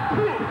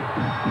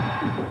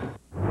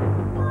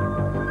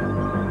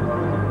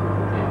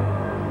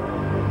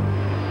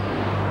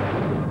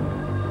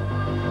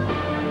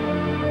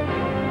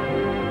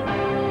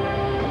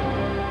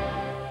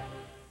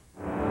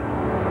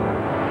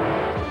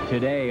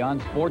 Today on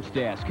Sports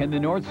Desk, can the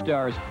North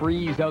Stars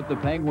freeze out the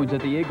Penguins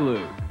at the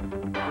Igloo?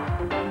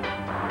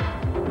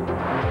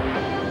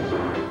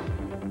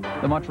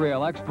 The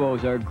Montreal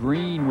Expos are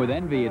green with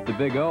envy at the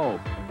Big O.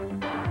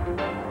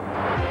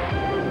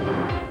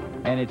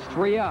 And it's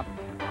 3 up,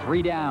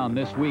 3 down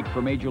this week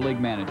for Major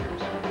League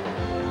managers.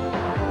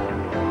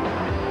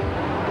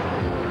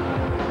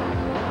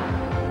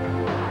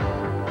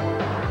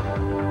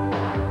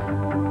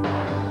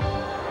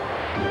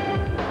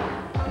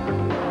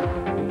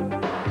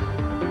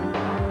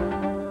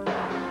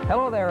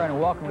 Hello there and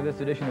welcome to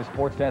this edition of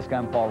Sports Desk.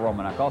 I'm Paul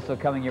Romanuk. Also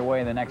coming your way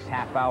in the next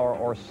half hour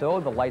or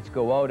so, the lights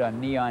go out on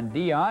Neon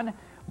Dion.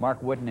 Mark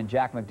Whitten and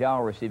Jack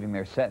McDowell receiving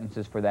their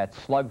sentences for that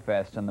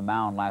slugfest on the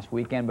mound last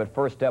weekend. But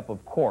first up,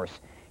 of course,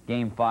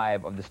 Game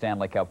 5 of the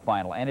Stanley Cup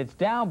Final. And it's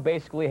down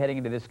basically heading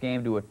into this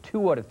game to a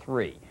 2 out of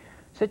 3.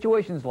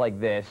 Situations like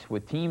this,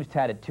 with teams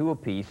tied at 2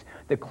 apiece,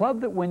 the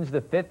club that wins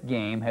the 5th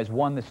game has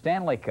won the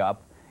Stanley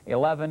Cup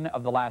 11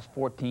 of the last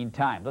 14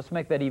 times. Let's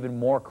make that even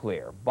more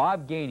clear.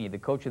 Bob Gainey, the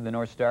coach of the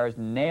North Stars,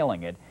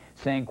 nailing it,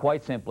 saying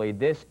quite simply,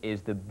 this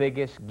is the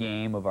biggest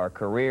game of our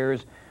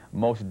careers,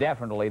 most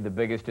definitely the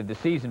biggest of the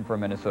season for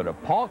Minnesota.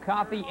 Paul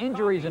Coffey,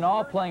 injuries and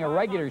all, playing a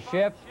regular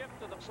shift.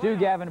 Stu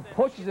Gavin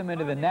pushes him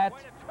into the net,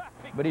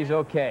 but he's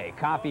okay.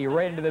 Coffey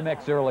right into the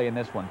mix early in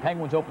this one.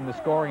 Penguins open the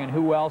scoring, and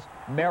who else?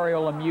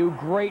 Mario Lemieux,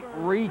 great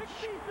reach.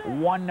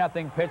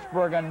 1-0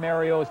 Pittsburgh on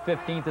Mario's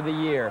 15th of the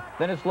year.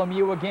 Then it's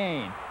Lemieux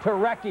again.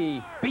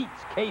 Terecki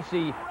beats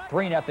Casey,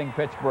 3-0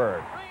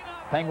 Pittsburgh.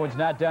 Penguins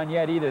not done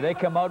yet either. They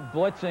come out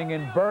blitzing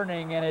and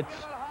burning, and it's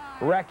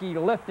Recchi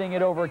lifting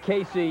it over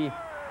Casey.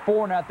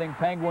 4-0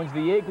 Penguins.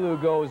 The Igloo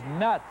goes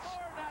nuts.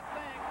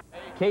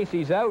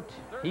 Casey's out.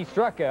 He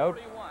struck out.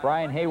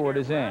 Brian Hayward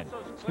is in.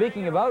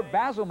 Speaking of out,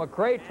 Basil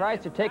McRae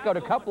tries to take out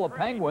a couple of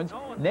Penguins,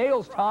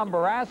 nails Tom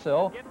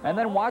Barrasso, and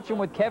then watch him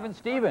with Kevin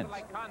Stevens.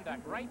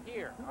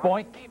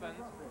 Boink.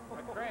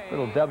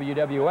 Little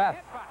WWF.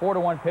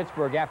 4-1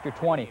 Pittsburgh after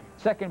 20.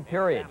 Second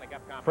period.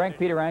 Frank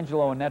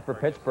Pietrangelo in net for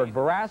Pittsburgh.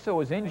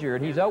 Barrasso is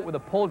injured. He's out with a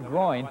pulled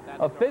groin.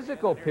 A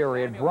physical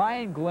period.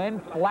 Brian Glynn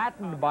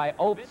flattened by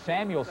Ulf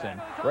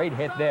Samuelsson. Great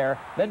hit there.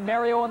 Then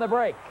Mario on the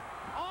break.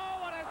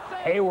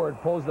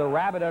 Hayward pulls the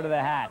rabbit out of the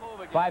hat.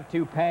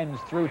 5-2 Pens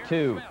through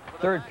 2.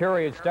 Third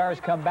period, Stars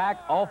come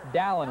back. Ulf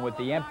Dallin with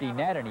the empty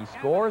net, and he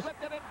scores.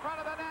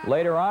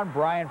 Later on,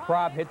 Brian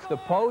Propp hits the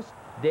post.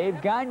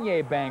 Dave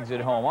Gagne bangs it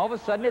home. All of a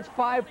sudden, it's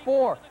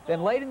 5-4.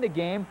 Then late in the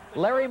game,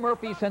 Larry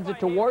Murphy sends it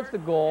towards the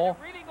goal.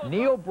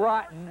 Neil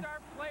Broughton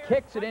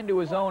kicks it into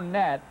his own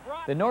net.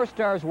 The North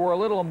Stars were a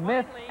little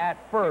miffed at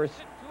first,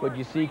 but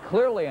you see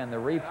clearly on the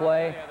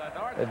replay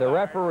that the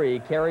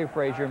referee, Kerry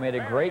Frazier, made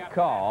a great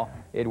call.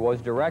 It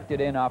was directed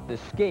in off the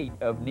skate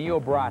of Neil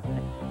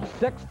Broughton.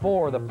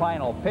 6-4 the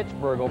final.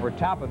 Pittsburgh over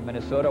top of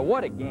Minnesota.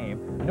 What a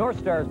game. North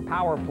Stars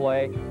power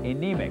play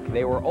anemic.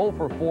 They were 0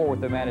 for 4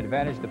 with the man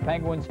advantage. The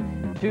Penguins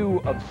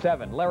 2 of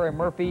 7. Larry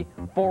Murphy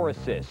 4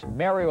 assists.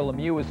 Mario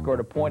Lemieux has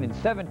scored a point in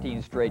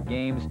 17 straight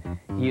games.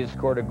 He has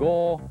scored a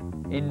goal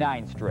in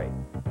 9 straight.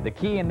 The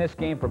key in this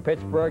game for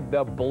Pittsburgh,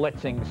 the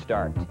blitzing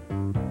start.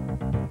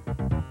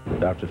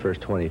 After the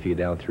first 20, if you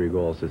get down 3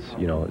 goals, it's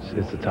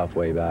a tough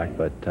way back.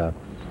 But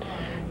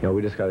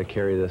we just got to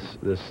carry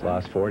this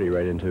last 40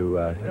 right into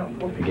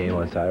the game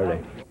on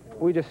Saturday.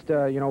 We just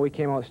we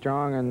came out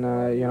strong, and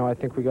I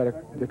think we got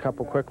a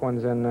couple quick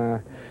ones,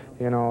 and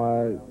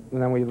and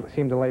then we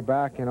seemed to lay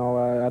back. I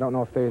don't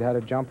know if they'd had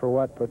a jump or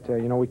what, but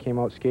we came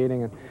out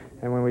skating,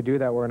 and when we do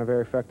that, we're in a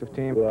very effective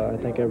team. I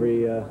think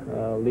every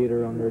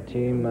leader on their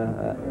team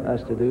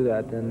has to do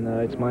that, and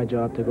it's my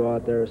job to go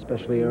out there,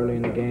 especially early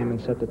in the game,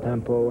 and set the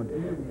tempo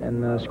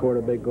and score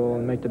the big goal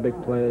and make the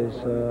big plays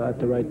at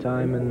the right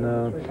time.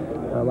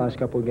 And last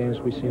couple of games,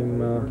 we seem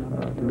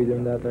to be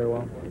doing that very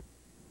well.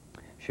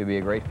 Should be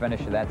a great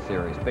finish of that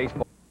series.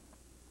 Baseball.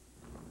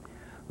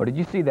 Well, did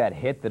you see that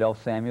hit that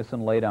Ulf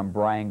Samuelsson laid on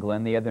Brian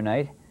Glynn the other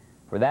night?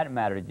 For that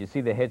matter, did you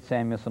see the hit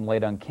Samuelsson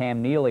laid on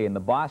Cam Neely in the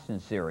Boston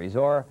series?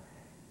 Or,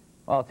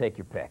 well, take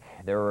your pick.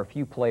 There are a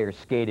few players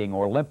skating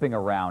or limping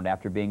around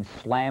after being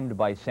slammed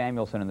by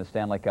Samuelsson in the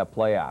Stanley Cup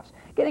playoffs.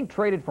 Getting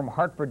traded from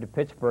Hartford to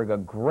Pittsburgh, a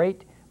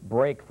great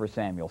break for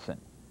Samuelsson.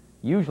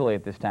 Usually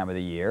at this time of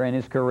the year, in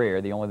his career,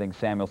 the only thing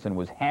Samuelsson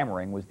was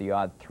hammering was the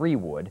odd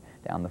 3-wood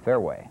down the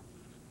fairway.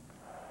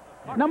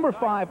 Number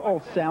 5,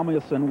 Ulf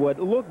Samuelsson, would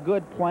look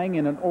good playing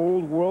in an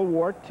old World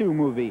War II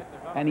movie,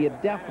 and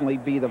he'd definitely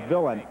be the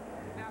villain.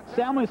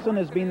 Samuelsson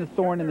has been the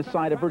thorn in the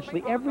side of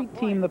virtually every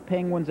team the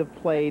Penguins have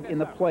played in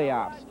the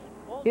playoffs.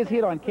 His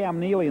hit on Cam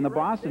Neely in the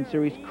Boston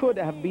series could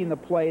have been the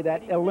play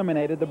that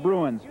eliminated the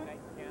Bruins.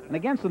 And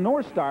against the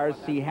North Stars,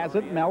 he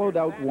hasn't mellowed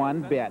out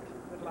one bit.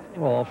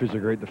 Well, Alfie's a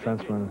great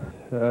defenseman.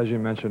 As you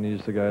mentioned,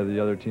 he's the guy the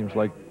other teams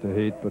like to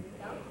hate, but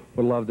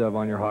would love to have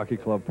on your hockey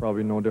club.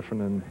 Probably no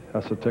different than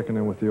Esa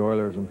Tikkanen with the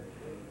Oilers. And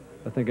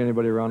I think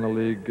anybody around the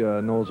league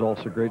knows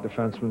Ulf's a great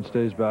defenseman,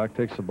 stays back,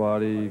 takes the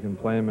body. You can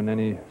play him in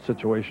any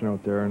situation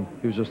out there, and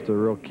he was just a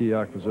real key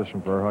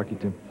acquisition for our hockey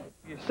team.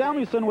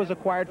 Samuelsson was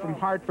acquired from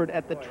Hartford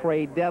at the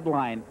trade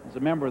deadline. As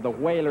a member of the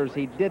Whalers,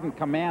 he didn't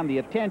command the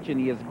attention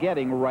he is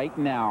getting right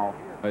now.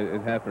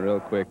 It happened real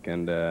quick,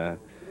 and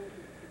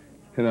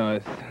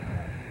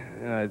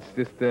it's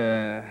just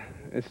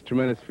it's a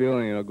tremendous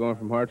feeling, going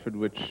from Hartford,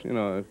 which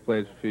I've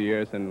played a few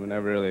years and we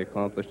never really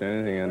accomplished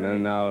anything, and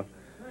then now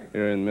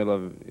you're in the middle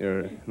of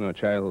your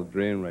childhood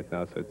dream right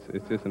now. So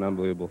it's just an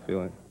unbelievable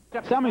feeling.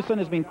 Samuelsson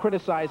has been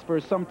criticized for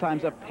his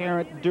sometimes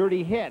apparent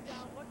dirty hits,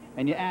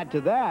 and you add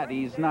to that,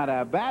 he's not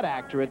a bad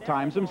actor at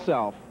times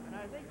himself.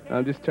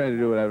 I'm just trying to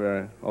do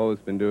whatever I've always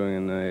been doing,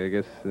 and I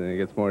guess it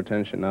gets more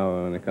attention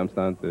now when it comes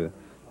down to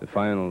the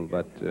final.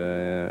 But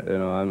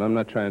I'm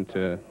not trying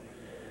to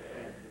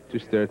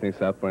stir things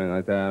up or anything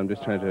like that. I'm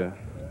just trying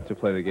to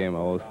play the game I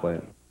always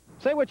play.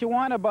 Say what you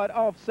want about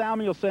Ulf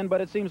Samuelsson,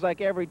 but it seems like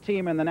every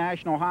team in the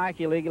National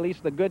Hockey League, at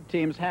least the good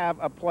teams, have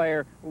a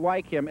player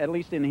like him, at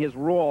least in his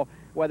role,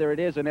 whether it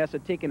is an Esa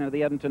Tikkanen of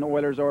the Edmonton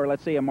Oilers or,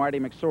 let's say, a Marty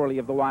McSorley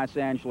of the Los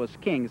Angeles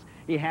Kings.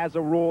 He has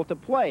a role to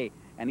play,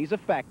 and he's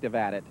effective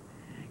at it.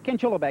 Ken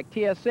Chillibeck,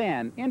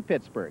 TSN, in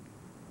Pittsburgh.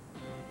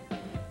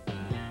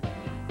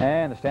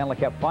 And the Stanley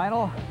Cup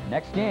Final,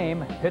 next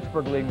game,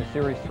 Pittsburgh leading the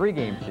series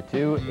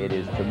 3-2. It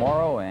is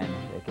tomorrow, and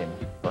they can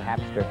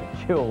perhaps start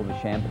to chill the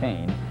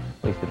champagne.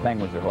 At least the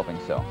Penguins are hoping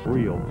so.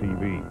 Real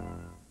TV.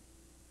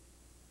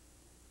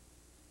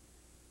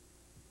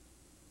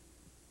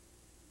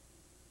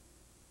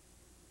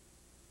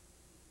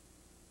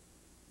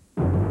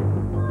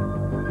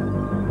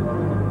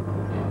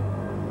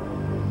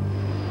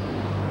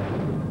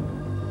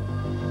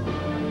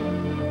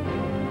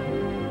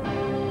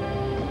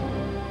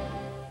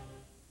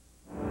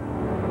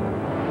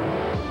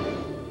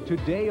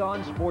 Today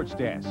on Sports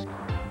Desk,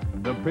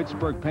 the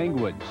Pittsburgh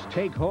Penguins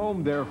take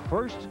home their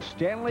first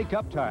Stanley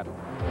Cup title.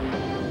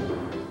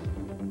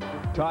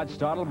 Todd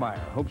Stottlemyre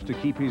hopes to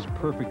keep his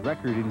perfect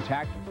record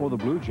intact for the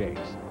Blue Jays.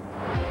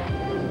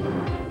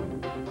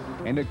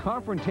 And a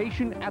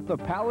confrontation at the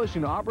Palace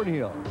in Auburn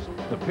Hills,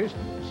 the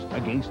Pistons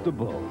against the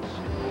Bulls.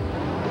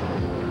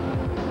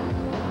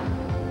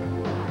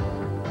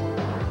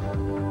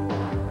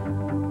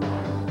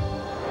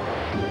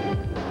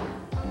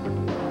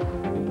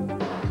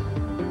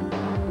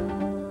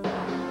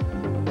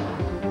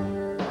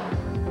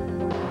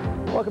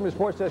 Welcome to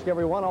Sports Desk,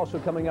 everyone. Also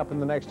coming up in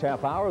the next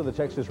half hour, the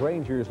Texas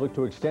Rangers look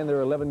to extend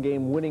their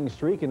 11-game winning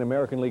streak in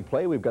American League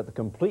play. We've got the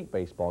complete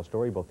baseball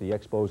story, both the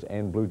Expos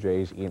and Blue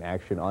Jays in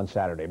action on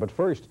Saturday. But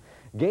first,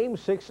 Game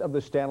 6 of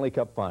the Stanley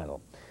Cup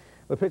Final.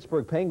 The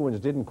Pittsburgh Penguins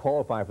didn't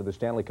qualify for the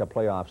Stanley Cup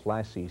playoffs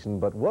last season,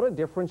 but what a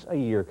difference a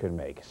year can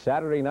make.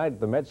 Saturday night at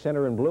the Met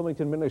Center in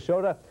Bloomington,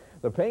 Minnesota,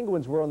 the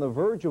Penguins were on the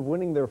verge of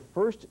winning their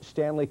first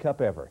Stanley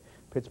Cup ever.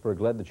 Pittsburgh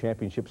led the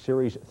championship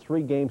series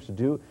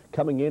 3-2,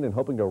 coming in and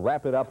hoping to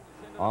wrap it up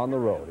on the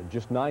road. And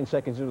just 9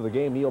 seconds into the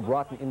game, Neil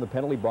Broughton in the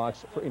penalty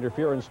box for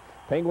interference.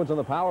 Penguins on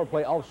the power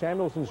play. Ulf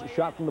Samuelsson's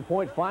shot from the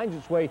point finds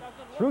its way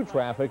through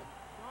traffic,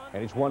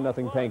 and it's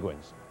 1-0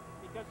 Penguins.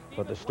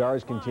 But the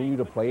Stars continue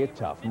to play it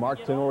tough. Mark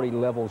Tenorti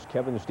levels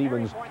Kevin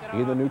Stevens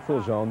in the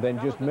neutral zone. Then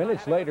just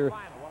minutes later,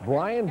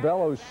 Brian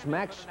Bellows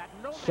smacks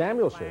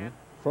Samuelsson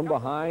from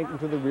behind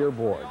into the rear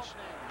boards.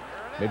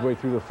 Midway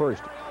through the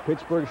first,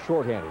 Pittsburgh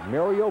shorthanded.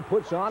 Mario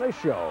puts on a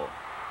show.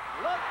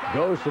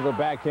 Goes to the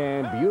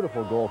backhand.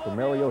 Beautiful goal for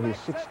Mario, his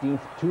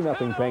 16th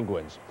 2-0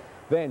 Penguins.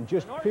 Then,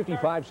 just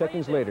 55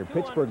 seconds later,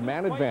 Pittsburgh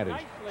man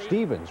advantage.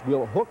 Stevens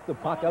will hook the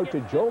puck out to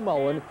Joe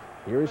Mullen.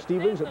 Here is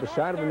Stevens at the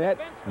side of the net.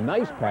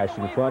 Nice pass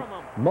in front.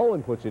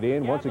 Mullen puts it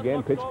in. Once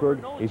again,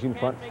 Pittsburgh is in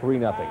front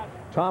 3-0.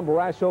 Tom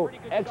Barrasso,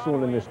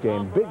 excellent in this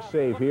game. Big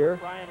save here.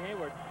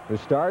 The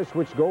Stars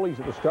switched goalies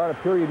at the start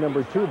of period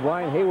number 2.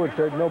 Brian Hayward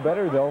fared no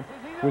better, though.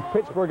 With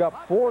Pittsburgh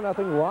up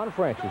 4-0, Ron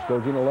Francis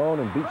goes in alone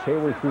and beats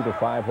Hayward through the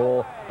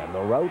 5-hole, and the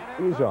rout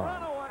is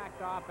on.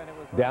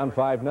 Down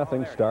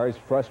 5-0, Stars'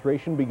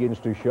 frustration begins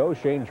to show.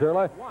 Shane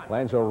Churla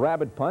lands a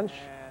rabbit punch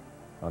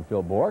on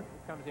Phil Bourque.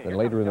 Then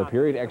later in the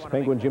period,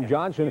 ex-Penguin Jim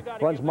Johnson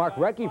runs Mark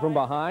Recchi from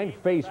behind,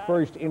 face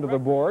first into the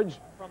boards.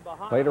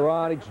 Later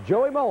on, it's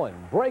Joey Mullen,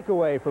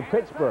 breakaway for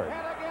Pittsburgh.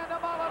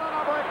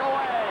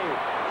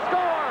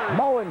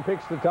 Mullen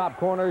picks the top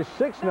corner,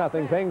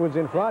 6-0 Penguins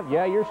in front.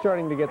 Yeah, you're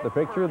starting to get the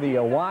picture. The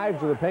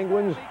wives of the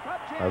Penguins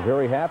are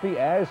very happy,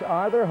 as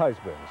are their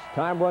husbands.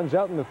 Time runs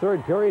out in the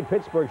third period.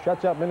 Pittsburgh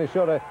shuts out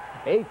Minnesota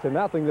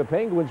 8-0. The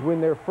Penguins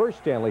win their first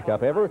Stanley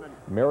Cup ever.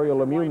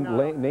 Mario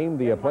Lemieux named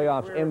the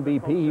playoffs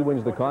MVP. He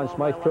wins the Conn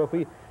Smythe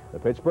Trophy. The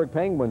Pittsburgh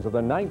Penguins are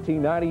the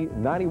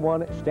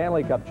 1990-91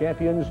 Stanley Cup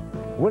champions,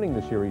 winning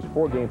the series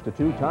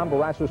 4-2. Tom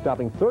Barrasso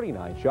stopping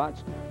 39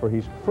 shots for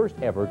his first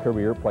ever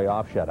career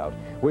playoff shutout.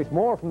 With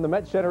more from the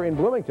Met Center in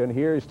Bloomington,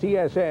 here's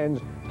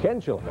TSN's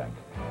Ken Chillibeck.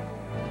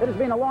 It has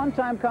been a long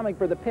time coming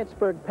for the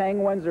Pittsburgh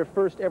Penguins, their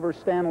first ever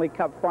Stanley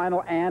Cup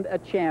final and a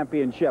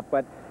championship,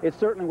 but it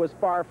certainly was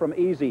far from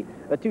easy.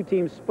 The two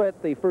teams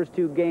split the first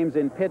 2 games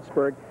in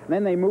Pittsburgh, and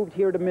then they moved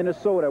here to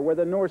Minnesota, where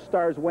the North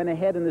Stars went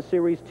ahead in the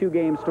series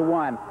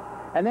 2-1.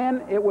 And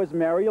then it was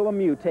Mario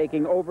Lemieux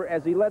taking over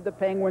as he led the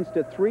Penguins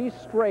to 3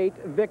 straight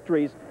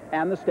victories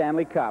and the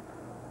Stanley Cup.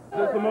 Is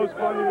this the most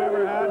fun you've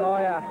ever had? Oh,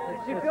 yeah.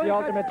 It's the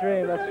ultimate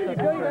dream. That's for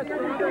sure.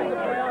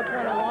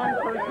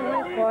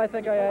 Well, I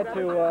think I had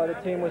to. The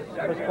team was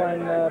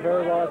playing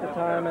very well at the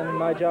time, and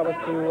my job was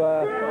to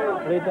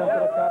lead them to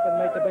the cup and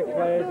make the big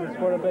plays and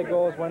score the big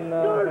goals when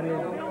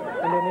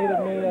they needed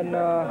me, and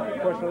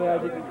fortunately I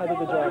did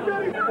the job.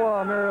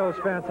 Well, Mario was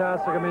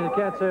fantastic. I mean, you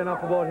can't say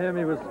enough about him.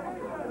 He was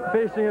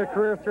facing a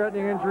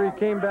career-threatening injury,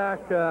 came back.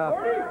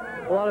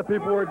 A lot of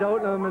people were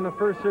doubting him in the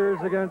first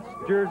series against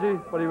Jersey,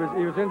 but he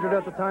was injured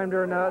at the time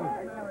during that.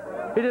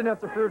 And he didn't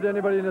have to prove to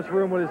anybody in this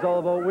room what he's all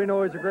about. We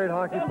know he's a great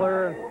hockey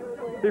player, and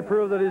he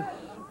proved that he's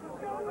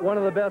one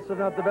of the best, if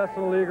not the best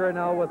in the league right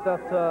now with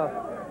that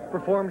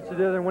performance he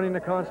did in winning the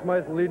Conn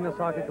Smythe, leading this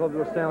hockey club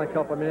to a Stanley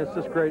Cup. I mean, it's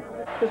just great.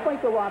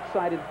 Despite the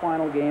lopsided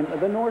final game,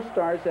 the North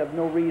Stars have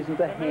no reason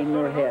to hang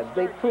their heads.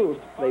 They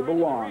proved they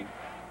belong.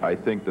 I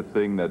think the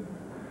thing that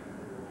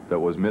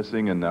was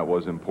missing and that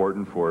was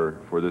important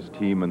for this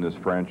team and this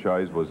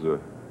franchise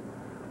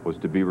was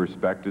to be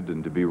respected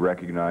and to be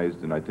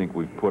recognized, and I think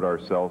we've put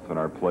ourselves and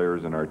our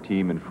players and our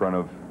team in front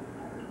of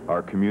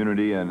our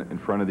community and in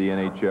front of the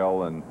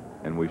NHL,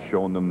 and we've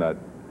shown them that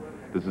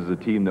this is a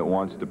team that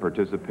wants to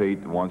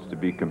participate, wants to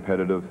be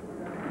competitive,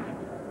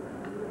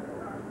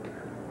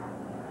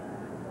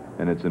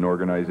 and it's an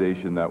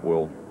organization that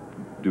will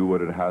do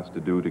what it has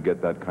to do to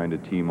get that kind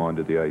of team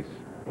onto the ice.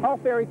 All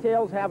fairy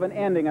tales have an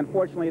ending.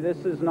 Unfortunately, this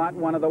is not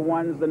one of the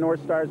ones the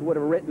North Stars would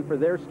have written for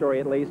their story,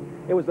 at least.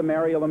 It was the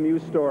Mario Lemieux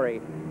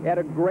story. He had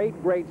a great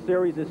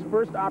series, his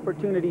first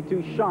opportunity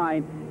to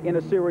shine in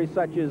a series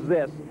such as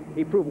this.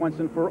 He proved once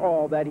and for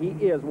all that he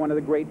is one of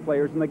the great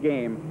players in the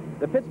game.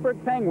 The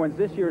Pittsburgh Penguins,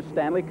 this year's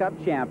Stanley Cup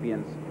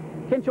champions.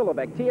 Ken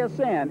Chilovec,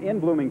 TSN in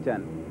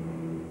Bloomington.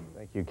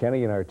 Thank you,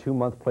 Kenny. And our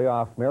 2-month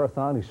playoff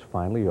marathon is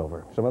finally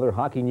over. Some other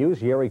hockey news.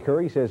 Jari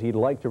Kurri says he'd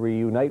like to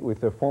reunite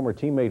with their former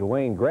teammate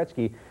Wayne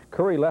Gretzky.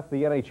 Kurri left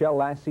the NHL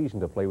last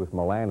season to play with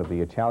Milan of the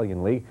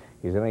Italian League.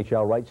 His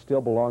NHL rights still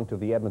belong to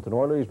the Edmonton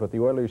Oilers, but the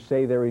Oilers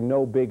say they're in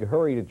no big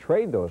hurry to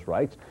trade those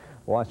rights.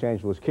 The Los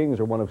Angeles Kings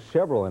are one of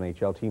several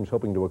NHL teams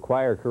hoping to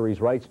acquire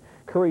Kurri's rights.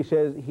 Kurri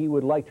says he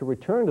would like to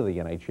return to the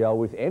NHL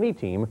with any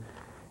team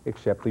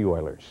except the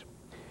Oilers.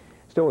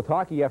 Still with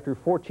hockey, after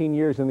 14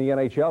 years in the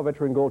NHL,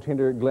 veteran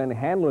goaltender Glenn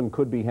Hanlon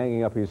could be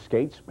hanging up his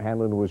skates.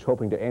 Hanlon was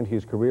hoping to end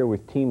his career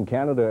with Team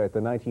Canada at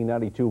the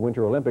 1992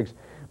 Winter Olympics,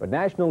 but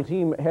national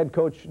team head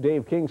coach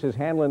Dave King says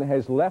Hanlon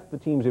has left the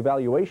team's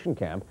evaluation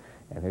camp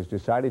and has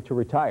decided to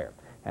retire.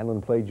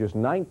 Hanlon played just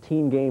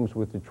 19 games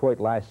with Detroit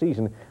last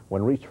season.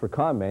 When reached for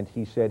comment,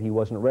 he said he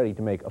wasn't ready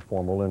to make a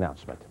formal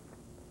announcement.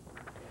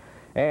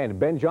 And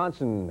Ben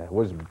Johnson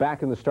was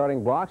back in the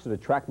starting blocks at a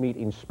track meet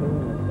in Spain.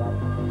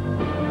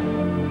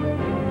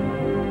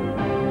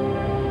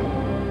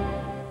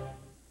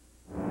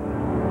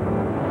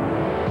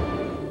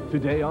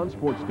 Today on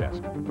Sports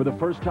Desk, for the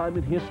first time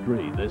in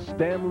history, the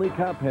Stanley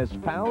Cup has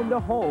found a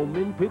home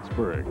in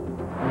Pittsburgh.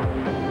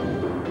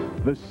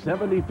 The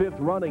 75th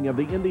running of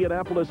the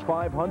Indianapolis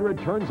 500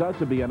 turns out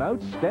to be an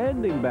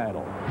outstanding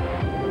battle.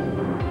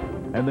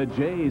 And the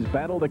Jays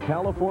battle the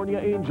California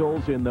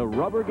Angels in the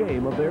rubber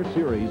game of their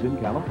series in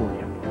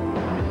California.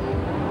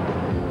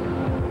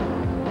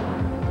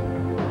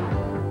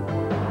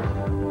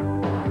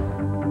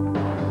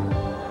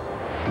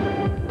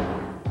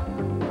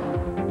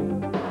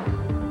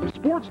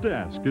 Sports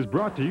Desk is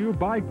brought to you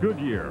by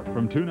Goodyear.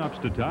 From tune-ups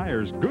to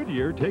tires,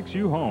 Goodyear takes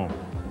you home.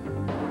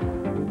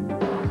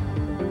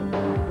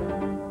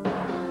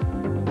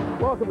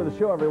 Welcome to the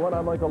show, everyone.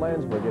 I'm Michael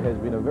Landsberg. It has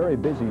been a very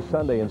busy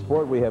Sunday in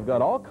sport. We have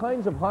got all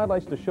kinds of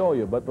highlights to show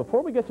you, but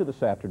before we get to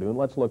this afternoon,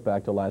 let's look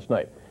back to last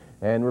night.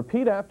 And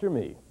repeat after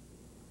me.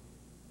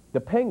 The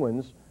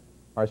Penguins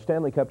are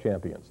Stanley Cup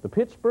champions. The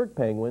Pittsburgh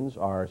Penguins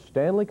are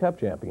Stanley Cup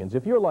champions.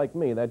 If you're like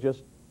me, that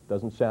just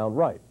doesn't sound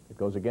right. It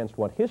goes against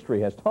what history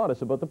has taught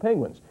us about the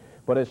Penguins.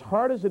 But as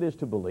hard as it is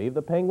to believe,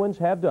 the Penguins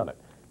have done it.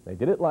 They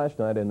did it last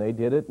night, and they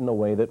did it in a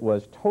way that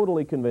was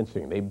totally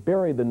convincing. They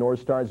buried the North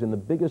Stars in the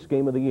biggest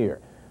game of the year.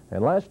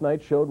 And last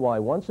night showed why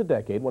once a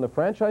decade, when a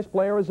franchise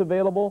player is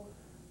available,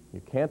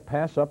 you can't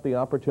pass up the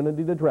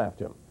opportunity to draft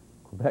him.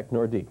 Quebec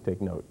Nordique,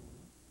 take note.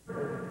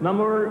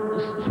 Number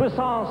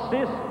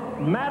 66,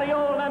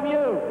 Mario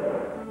Lemieux.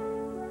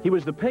 He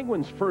was the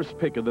Penguins' first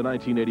pick of the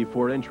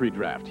 1984 entry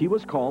draft. He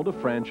was called a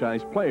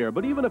franchise player,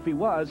 but even if he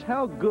was,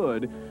 how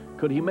good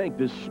could he make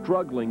this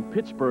struggling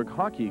Pittsburgh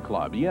hockey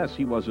club? Yes,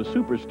 he was a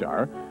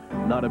superstar,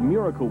 not a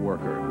miracle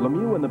worker.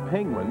 Lemieux and the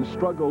Penguins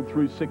struggled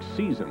through 6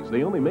 seasons.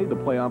 They only made the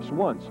playoffs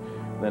once.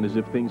 Then, as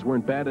if things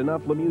weren't bad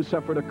enough, Lemieux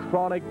suffered a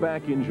chronic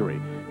back injury.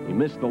 He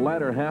missed the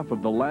latter half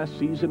of the last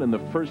season and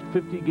the first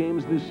 50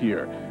 games this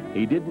year.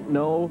 He didn't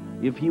know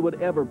if he would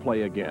ever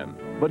play again,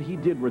 but he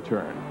did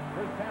return.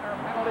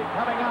 Penalty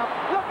coming up.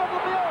 Look at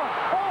Lemieux.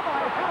 Oh,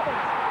 my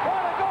heavens.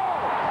 What a goal.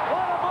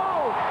 What a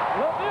move.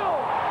 Lemieux.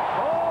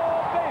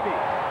 Oh, baby.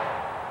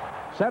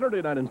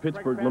 Saturday night in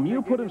Pittsburgh,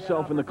 Lemieux put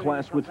himself in the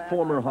class with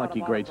former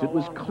hockey greats. It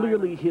was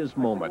clearly his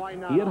moment.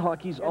 He had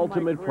hockey's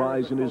ultimate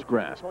prize in his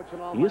grasp.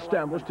 He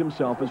established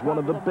himself as one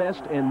of the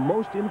best and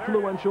most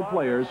influential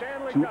players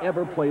to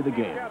ever play the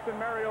game.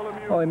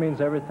 Well, it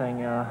means everything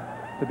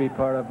to be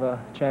part of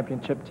a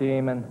championship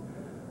team, and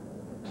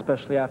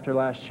especially after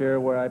last year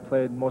where I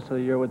played most of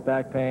the year with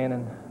back pain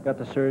and got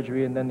the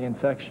surgery and then the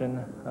infection.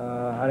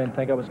 I didn't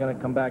think I was going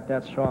to come back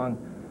that strong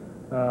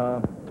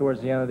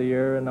towards the end of the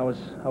year, and I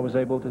was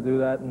able to do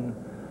that. And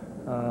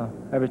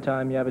every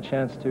time you have a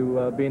chance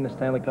to be in the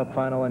Stanley Cup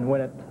final and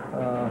win it,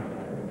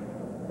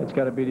 it's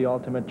got to be the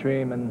ultimate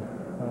dream, and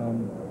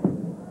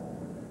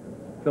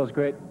feels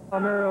great.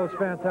 Mario was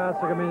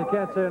fantastic. I mean, you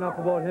can't say enough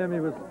about him. He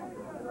was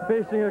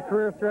facing a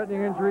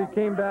career-threatening injury,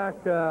 came back.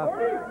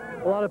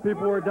 A lot of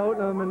people were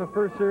doubting him in the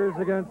first series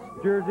against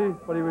Jersey,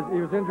 but he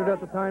was injured at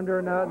the time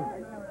during that.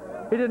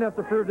 And he didn't have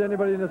to prove to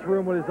anybody in this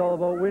room what he's all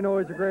about. We know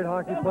he's a great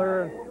hockey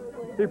player,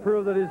 and he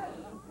proved that he's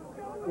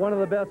one of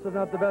the best, if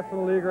not the best in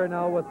the league right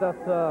now with that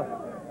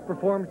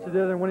performance he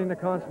did and winning the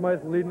Conn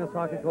Smythe, leading this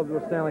hockey club to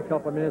a Stanley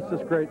Cup. I mean, it's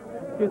just great.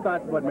 Your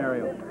thoughts about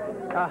Mario?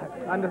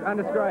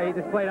 Undescribable. He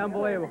just played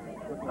unbelievable.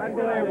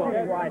 Unbelievable.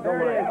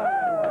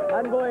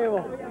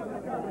 Unbelievable.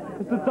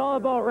 That's what it's all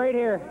about right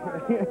here.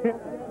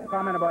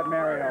 Comment about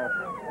Mario.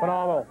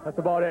 Phenomenal. That's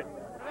about it.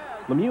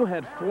 Lemieux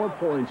had 4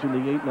 points in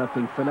the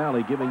 8-0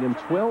 finale, giving him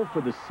 12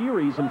 for the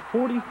series and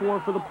 44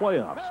 for the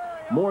playoffs.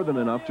 More than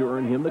enough to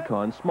earn him the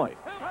Conn Smythe.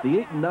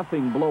 The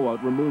 8-0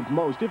 blowout removed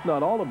most, if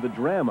not all, of the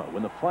drama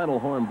when the final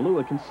horn blew.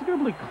 A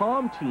considerably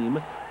calm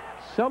team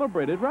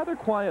celebrated rather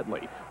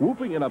quietly.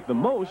 Whooping it up the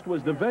most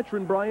was the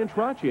veteran Brian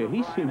Trottier.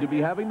 He seemed to be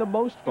having the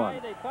most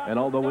fun. And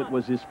although it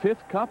was his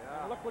 5th cup,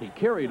 he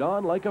carried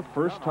on like a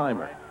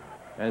first-timer.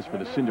 As for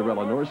the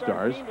Cinderella North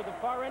Stars,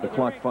 the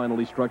clock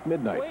finally struck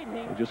midnight.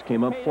 They just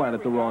came up flat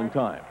at the wrong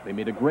time. They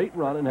made a great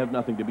run and have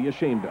nothing to be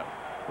ashamed of.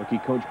 Rookie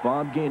coach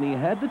Bob Gainey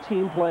had the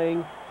team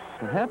playing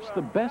perhaps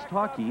the best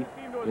hockey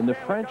in the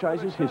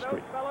franchise's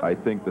history. I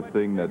think the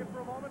thing that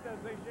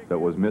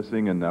was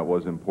missing and that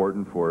was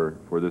important for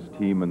this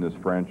team and this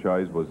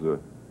franchise was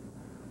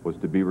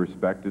to be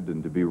respected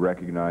and to be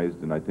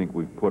recognized. And I think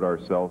we've put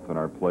ourselves and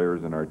our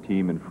players and our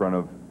team in front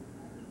of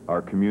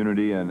our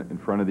community and in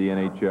front of the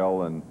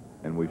NHL,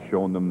 and we've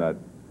shown them that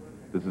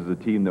this is a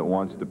team that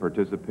wants to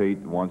participate,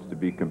 wants to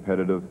be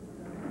competitive.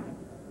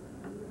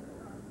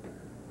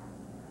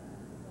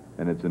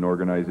 And it's an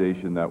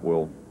organization that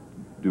will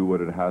do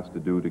what it has to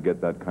do to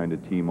get that kind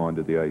of team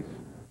onto the ice.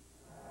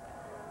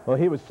 Well,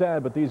 he was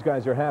sad, but these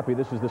guys are happy.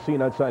 This is the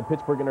scene outside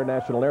Pittsburgh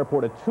International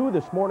Airport at 2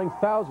 this morning.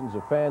 Thousands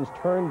of fans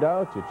turned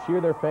out to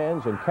cheer their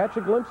fans and catch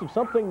a glimpse of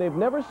something they've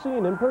never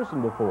seen in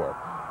person before,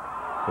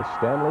 the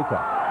Stanley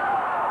Cup.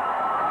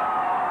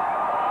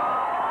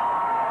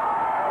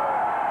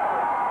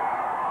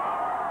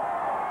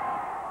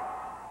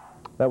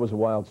 That was a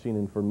wild scene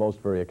and for most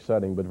very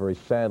exciting, but very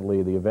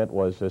sadly the event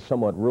was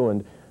somewhat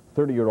ruined.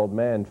 30-year-old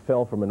man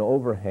fell from an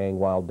overhang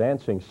while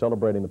dancing,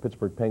 celebrating the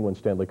Pittsburgh Penguins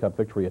Stanley Cup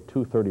victory at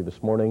 2:30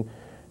 this morning,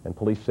 and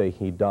police say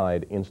he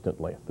died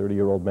instantly.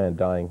 30-year-old man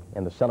dying,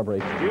 and the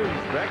celebration.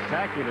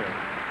 Spectacular.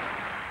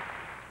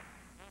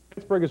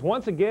 Pittsburgh is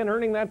once again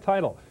earning that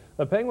title.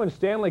 The Penguins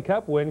Stanley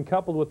Cup win,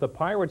 coupled with the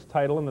Pirates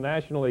title in the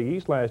National League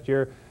East last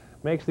year,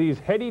 makes these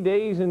heady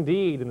days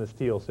indeed in the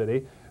Steel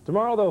City.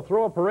 Tomorrow they'll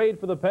throw a parade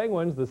for the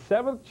Penguins, the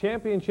 7th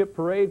championship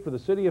parade for the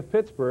city of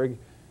Pittsburgh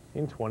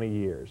in 20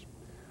 years.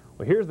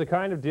 Well, here's the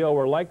kind of deal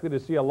we're likely to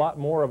see a lot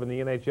more of in the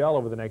NHL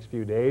over the next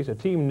few days. A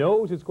team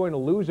knows it's going to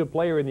lose a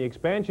player in the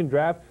expansion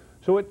draft,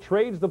 so it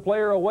trades the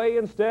player away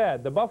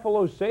instead. The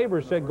Buffalo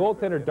Sabres said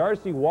goaltender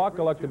Darcy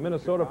Walker to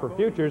Minnesota for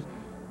futures.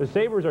 The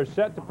Sabres are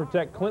set to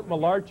protect Clint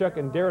Malarchuk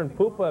and Darren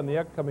Pupa in the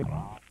upcoming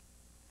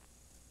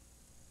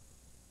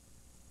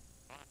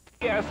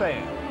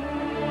TSN.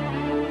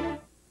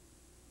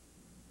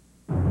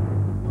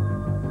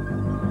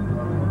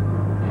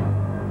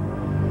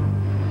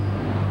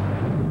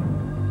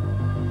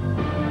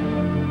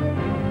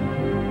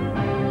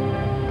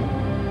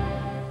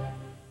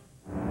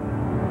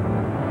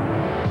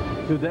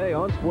 Today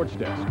on Sports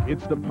Desk,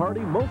 it's the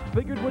party most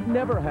figured would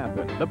never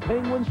happen, the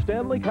Penguins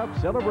Stanley Cup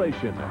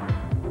celebration.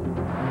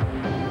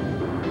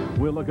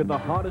 We'll look at the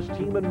hottest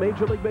team in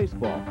Major League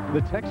Baseball,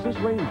 the Texas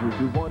Rangers,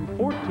 who've won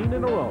 14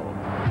 in a row.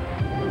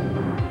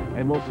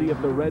 And we'll see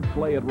if the red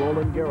play at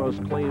Roland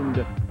Garros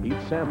claimed Pete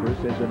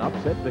Sampras as an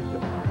upset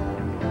victim.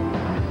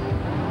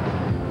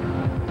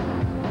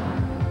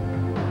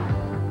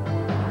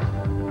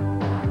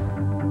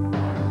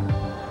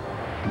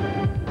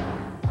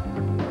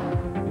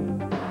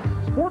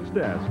 Sports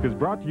Desk is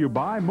brought to you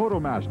by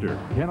Motomaster,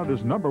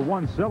 Canada's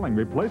 #1 selling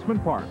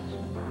replacement parts.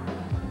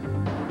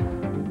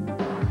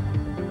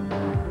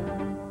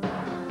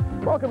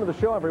 Welcome to the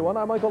show, everyone.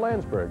 I'm Michael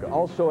Landsberg.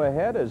 Also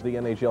ahead, as the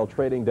NHL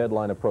trading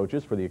deadline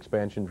approaches for the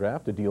expansion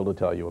draft, a deal to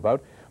tell you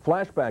about.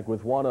 Flashback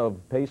with one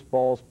of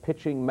baseball's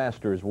pitching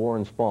masters,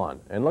 Warren Spahn.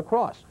 And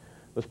lacrosse,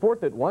 the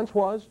sport that once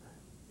was,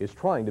 is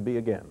trying to be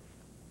again.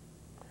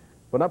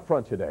 But up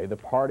front today, the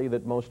party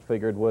that most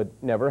figured would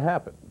never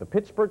happen. The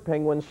Pittsburgh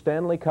Penguins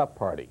Stanley Cup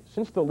party.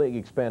 Since the league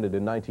expanded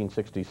in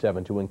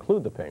 1967 to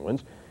include the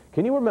Penguins,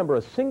 can you remember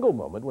a single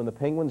moment when the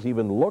Penguins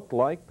even looked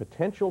like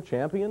potential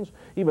champions?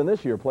 Even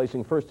this year,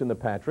 placing first in the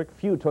Patrick,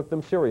 few took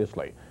them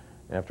seriously.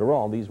 After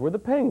all, these were the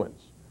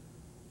Penguins.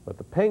 But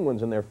the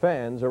Penguins and their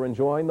fans are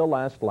enjoying the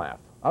last laugh.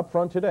 Up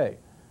front today,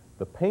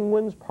 the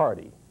Penguins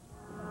party.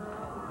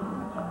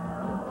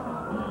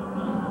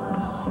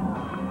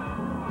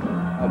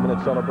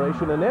 Five-minute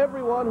celebration, and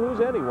everyone who's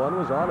anyone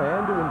was on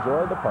hand to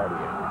enjoy the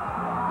partying.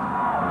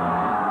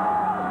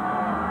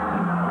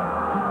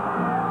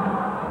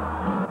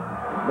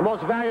 The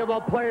most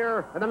valuable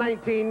player in the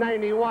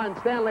 1991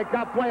 Stanley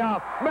Cup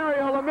playoff,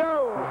 Mario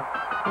Lemieux.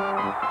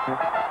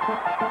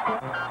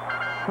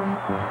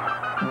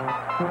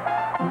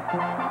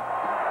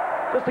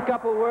 Just a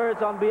couple of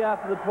words on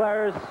behalf of the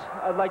players.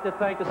 I'd like to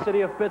thank the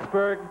city of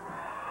Pittsburgh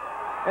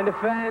and the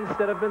fans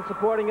that have been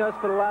supporting us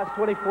for the last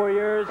 24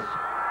 years.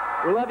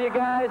 We love you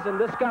guys, and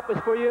this cup is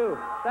for you.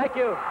 Thank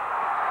you.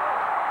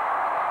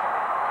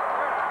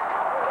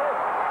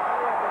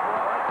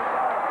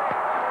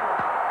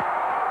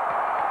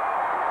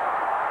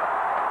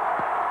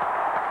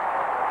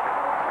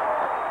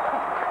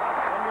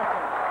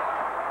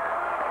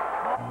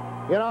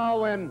 You know,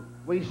 when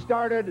we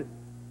started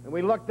and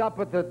we looked up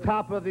at the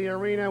top of the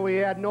arena, we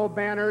had no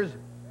banners.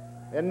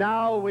 And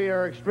now we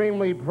are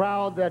extremely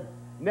proud that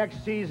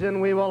next season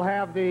we will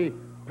have the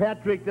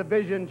Patrick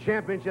Division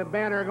Championship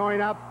banner going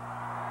up.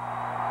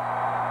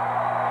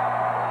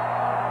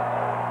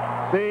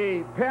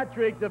 The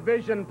Patrick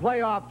Division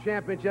Playoff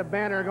Championship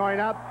banner going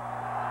up.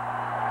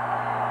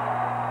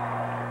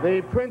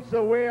 The Prince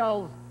of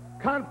Wales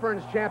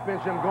Conference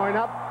Championship going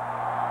up.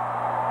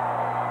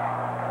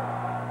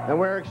 And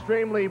we're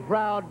extremely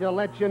proud to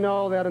let you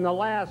know that in the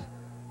last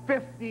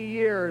 50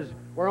 years,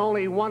 we're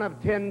only one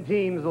of 10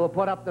 teams that will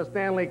put up the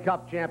Stanley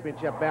Cup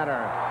Championship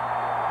banner.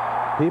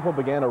 People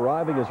began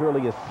arriving as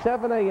early as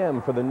 7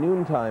 a.m. for the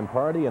noontime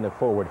party, and if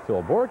forward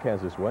Phil Bourque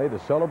has his way, the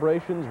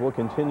celebrations will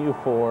continue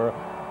for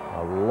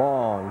a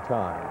long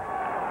time.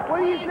 What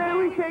do you say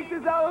we take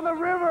this out on the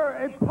river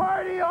and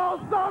party all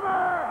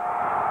summer?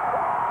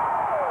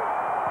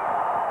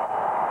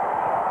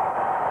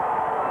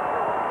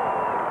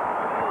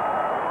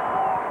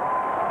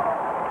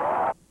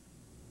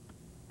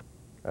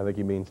 I think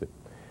he means it.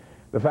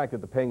 The fact that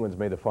the Penguins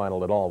made the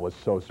final at all was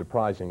so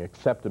surprising.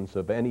 Acceptance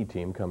of any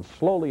team comes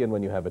slowly, and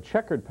when you have a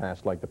checkered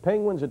past like the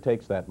Penguins, it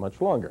takes that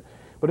much longer.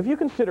 But if you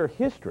consider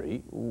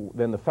history,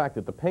 then the fact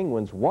that the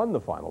Penguins won the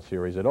final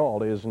series at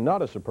all is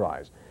not a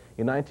surprise.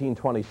 In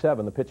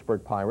 1927, the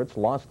Pittsburgh Pirates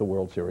lost the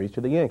World Series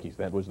to the Yankees.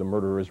 That was the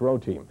Murderers Row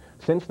team.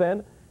 Since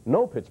then,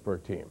 no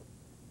Pittsburgh team,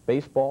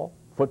 baseball,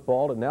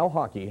 football, and now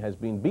hockey, has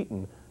been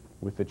beaten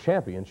with the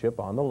championship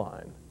on the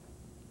line.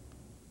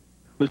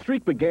 The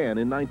streak began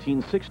in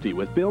 1960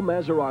 with Bill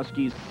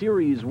Mazeroski's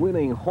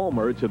series-winning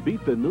homer to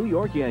beat the New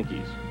York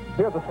Yankees.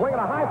 Here's a swing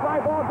and a high fly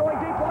ball going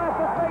deep to left.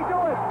 This may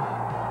do it.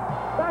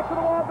 Back to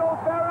the wall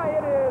goes Berra.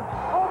 It is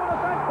over the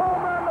fence,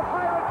 homer, and the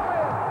Pirates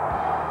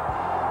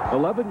win.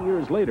 11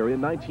 years later,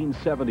 in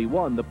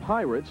 1971, the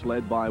Pirates,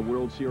 led by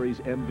World Series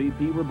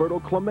MVP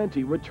Roberto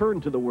Clemente,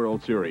 returned to the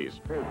World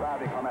Series. Here's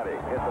Bobby Clemente.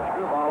 It's a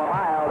screwball a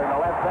mile in the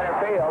left center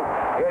field.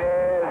 It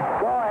is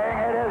going.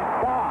 It is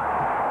gone.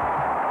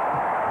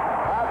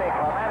 Bobby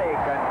Clemente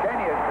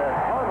continues to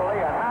totally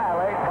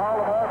annihilate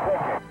Baltimore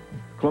pitching.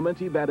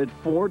 Clemente batted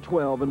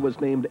 .412 and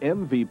was named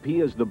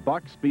MVP as the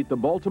Bucks beat the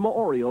Baltimore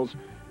Orioles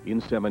in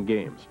 7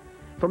 games.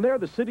 From there,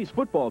 the city's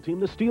football team,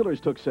 the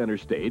Steelers, took center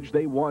stage.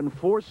 They won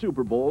 4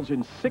 Super Bowls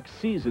in 6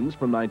 seasons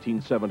from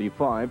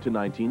 1975 to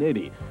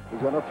 1980.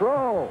 He's going to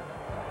throw.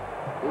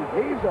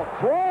 He's a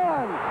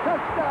Swan.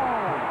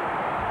 Touchdown.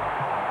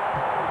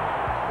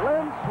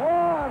 Lynn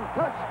Swan.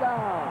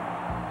 Touchdown.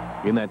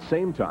 In that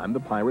same time, the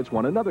Pirates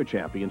won another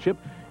championship.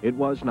 It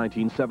was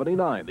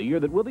 1979, the year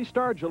that Willie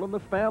Stargell and the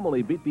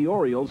family beat the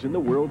Orioles in the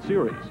World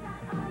Series.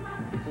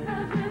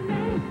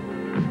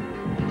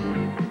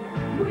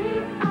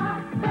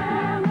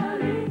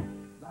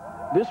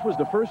 This was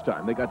the first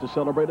time they got to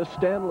celebrate a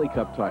Stanley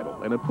Cup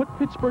title, and it put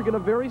Pittsburgh in a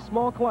very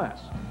small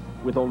class,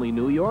 with only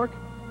New York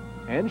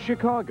and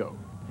Chicago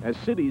as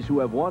cities who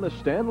have won a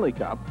Stanley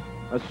Cup,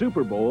 a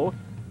Super Bowl,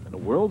 and a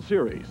World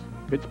Series.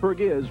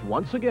 Pittsburgh is,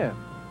 once again,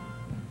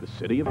 the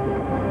city of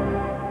gold.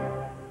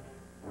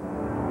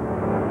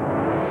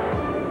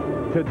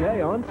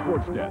 Today on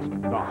Sports Desk,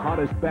 the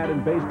hottest bat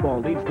in baseball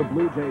leads the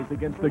Blue Jays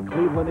against the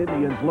Cleveland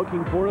Indians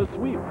looking for a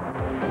sweep.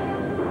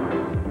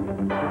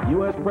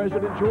 U.S.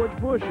 President George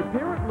Bush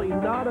apparently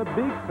not a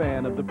big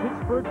fan of the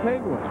Pittsburgh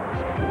Penguins.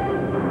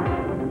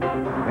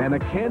 And a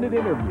candid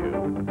interview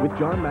with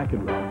John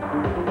McEnroe.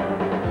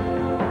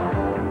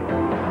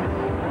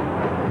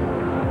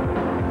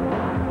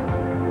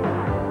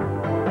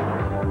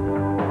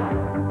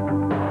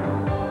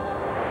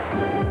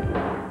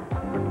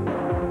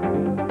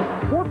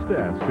 Sports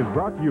Desk is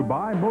brought to you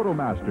by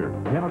Motomaster,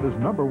 Canada's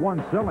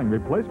 #1 selling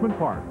replacement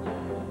parts.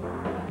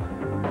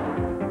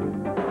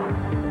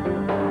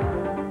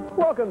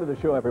 Welcome to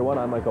the show, everyone.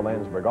 I'm Michael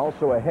Landsberg.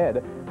 Also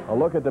ahead, a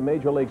look at the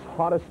Major League's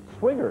hottest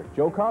swinger,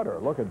 Joe Carter. A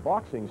look at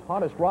boxing's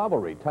hottest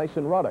rivalry,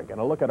 Tyson Ruddock.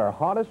 And a look at our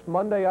hottest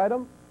Monday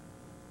item,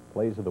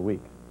 Plays of the Week.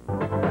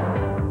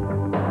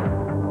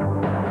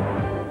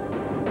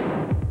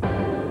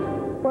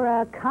 For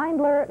a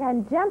kinder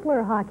and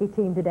gentler hockey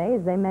team today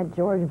as they met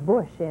George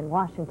Bush in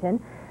Washington.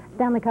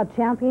 Stanley Cup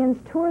champions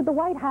toured the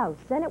White House,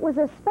 and it was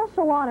a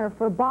special honor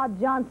for Bob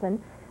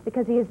Johnson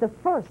because he is the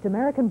first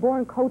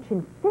American-born coach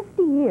in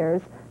 50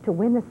 years to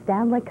win the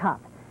Stanley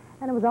Cup.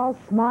 And it was all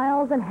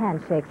smiles and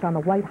handshakes on the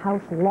White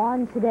House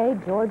lawn today.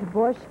 George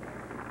Bush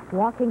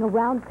walking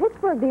around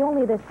Pittsburgh,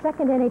 the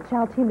second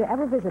NHL team to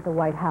ever visit the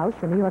White House.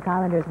 The New York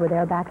Islanders were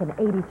there back in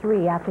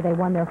 '83 after they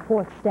won their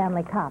 4th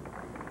Stanley Cup.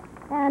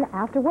 And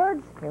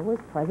afterwards, here was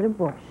President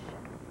Bush.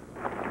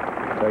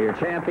 So you're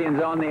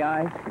champions on the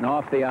ice and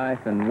off the ice,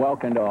 and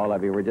welcome to all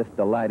of you. We're just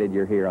delighted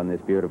you're here on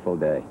this beautiful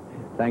day.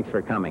 Thanks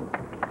for coming.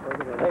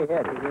 Hey,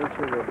 Ed.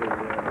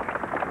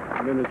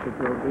 Miniature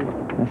trophy.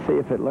 Let's see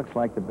if it looks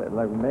like the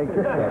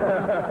major.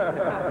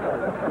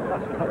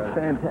 That's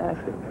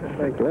fantastic.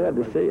 Thank you. Glad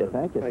to see you.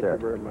 Thank you, sir.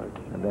 Thank you very much.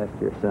 The best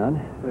to your son.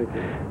 Thank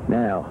you.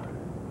 Now,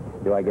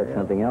 do I get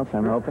something else,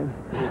 I'm hoping?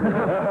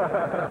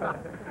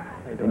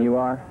 And you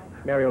are?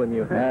 Mario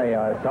Lemieux. Mario,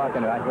 I was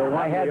talking about you.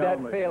 I had that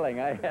feeling.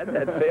 I had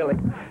that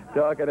feeling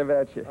talking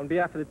about you. On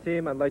behalf of the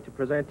team, I'd like to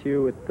present to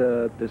you with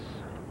this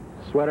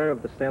sweater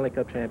of the Stanley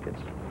Cup champions.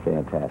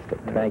 Fantastic.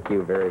 Thank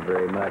you very,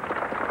 very much.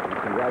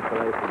 And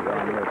congratulations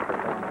on your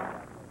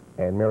performance.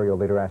 And Mario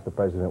later asked the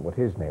president what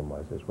his name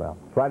was as well.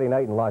 Friday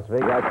night in Las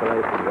Vegas.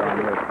 Congratulations on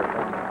your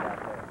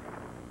performance.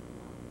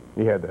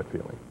 He had that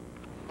feeling.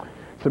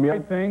 Some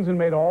right things and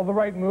made all the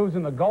right moves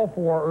in the Gulf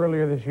War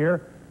earlier this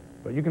year.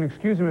 But you can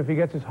excuse him if he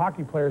gets his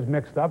hockey players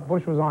mixed up.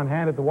 Bush was on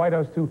hand at the White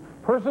House to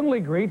personally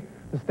greet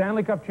the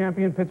Stanley Cup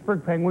champion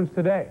Pittsburgh Penguins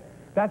today.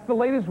 That's the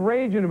latest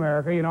rage in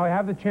America. You know, I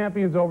have the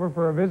champions over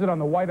for a visit on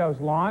the White House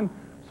lawn.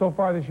 So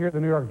far this year, the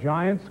New York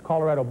Giants,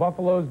 Colorado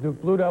Buffaloes,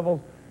 Duke Blue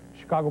Devils,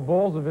 Chicago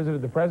Bulls have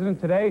visited the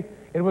president. Today,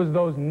 it was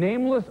those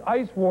nameless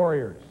ice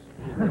warriors.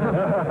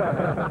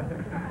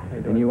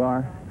 And you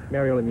are?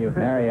 Mario Lemieux.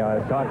 Mario, I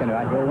was talking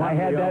about you. I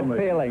had that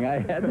feeling. I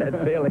had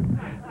that feeling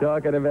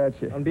talking about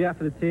you. On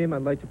behalf of the team,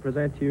 I'd like to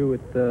present to you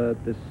with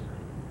this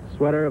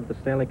sweater of the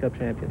Stanley Cup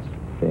champions.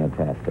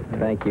 Fantastic.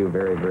 Thank you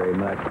very, very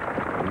much.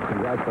 And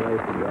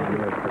congratulations on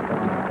your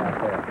performance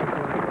out there.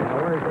 Now,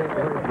 where's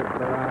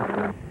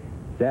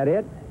is that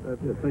it?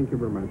 That's it. Thank you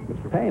very much,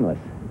 Mr. Painless.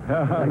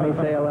 Let me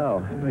say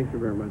hello. Thank you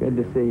very much. Good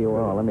to see you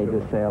all. Let me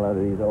just say hello to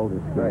these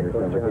older skaters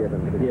over here.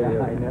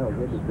 Yeah, I know.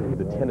 Good to see you.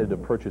 The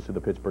tentative purchase of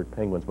the Pittsburgh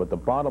Penguins, but the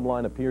bottom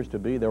line appears to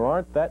be there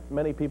aren't that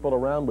many people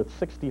around with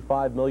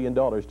 $65 million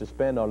to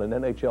spend on an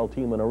NHL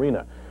team and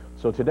arena.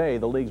 So today,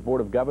 the league's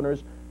Board of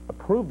Governors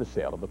approved the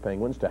sale of the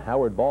Penguins to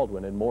Howard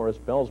Baldwin and Morris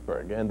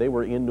Belzberg, and they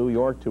were in New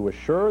York to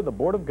assure the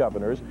Board of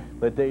Governors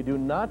that they do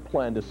not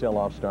plan to sell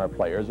off star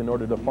players in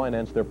order to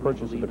finance their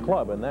purchase of the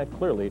club, and that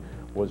clearly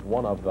was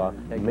one of the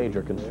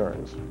major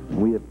concerns.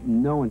 We have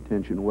no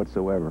intention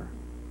whatsoever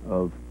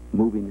of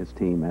moving this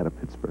team out of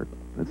Pittsburgh.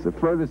 That's the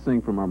furthest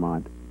thing from our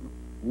mind.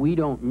 We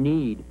don't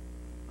need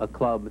a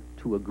club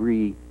to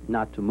agree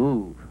not to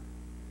move.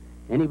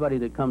 Anybody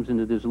that comes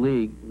into this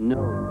league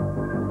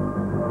knows.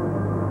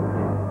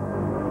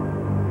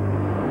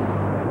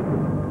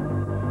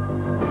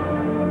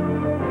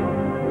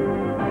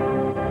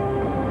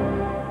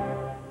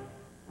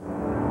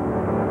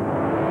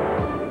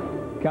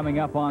 Coming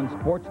up on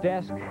Sports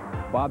Desk,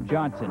 Bob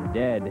Johnson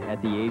dead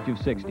at the age of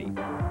 60.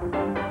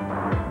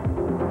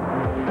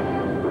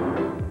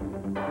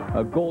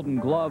 A Golden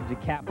Glove to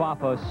cap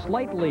off a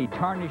slightly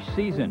tarnished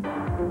season.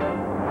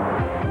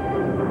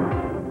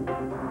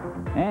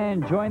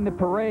 And join the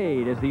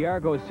parade as the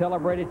Argos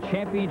celebrated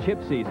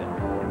championship season.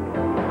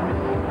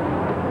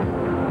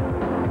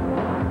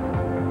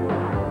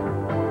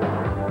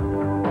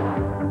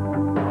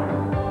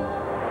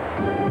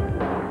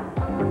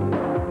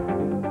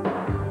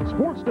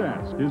 Sports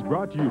Desk is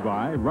brought to you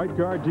by Right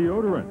Guard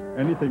Deodorant.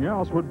 Anything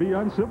else would be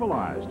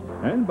uncivilized.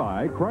 And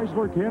by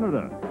Chrysler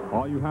Canada.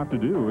 All you have to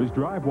do is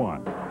drive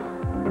one.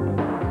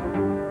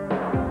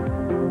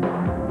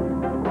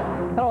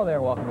 Hello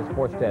there, welcome to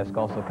Sports Desk.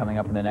 Also coming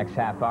up in the next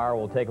half hour,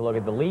 we'll take a look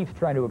at the Leafs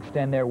trying to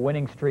extend their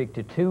winning streak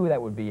to 2.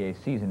 That would be a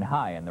season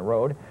high on the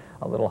road.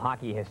 A little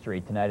hockey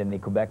history tonight in the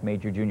Quebec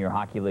Major Junior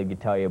Hockey League to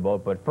tell you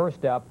about. But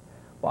first up,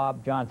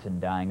 Bob Johnson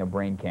dying of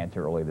brain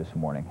cancer early this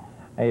morning.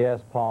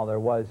 Yes, Paul, there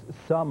was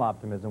some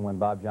optimism when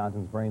Bob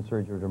Johnson's brain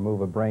surgery to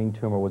remove a brain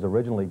tumor was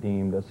originally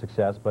deemed a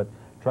success, but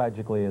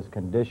tragically his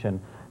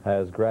condition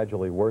has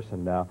gradually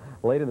worsened now.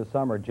 Late in the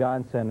summer,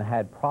 Johnson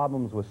had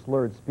problems with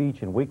slurred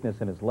speech and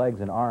weakness in his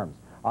legs and arms.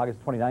 August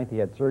 29th, he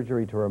had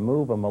surgery to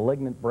remove a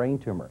malignant brain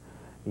tumor.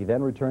 He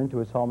then returned to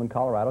his home in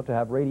Colorado to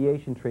have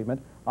radiation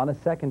treatment on a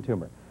second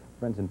tumor.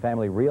 Friends and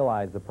family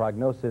realized the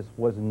prognosis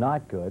was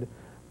not good,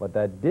 but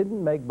that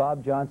didn't make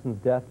Bob Johnson's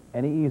death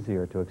any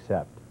easier to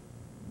accept.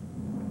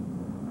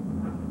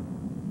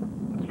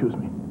 Excuse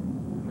me.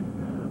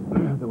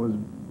 That was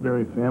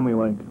very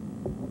family-like,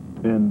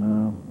 and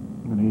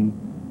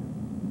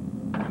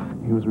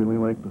he was really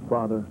like the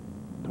father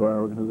to our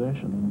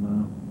organization,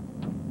 and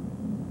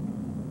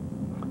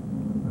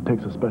it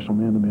takes a special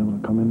man to be able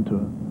to come into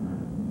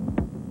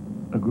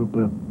a group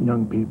of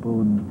young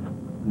people and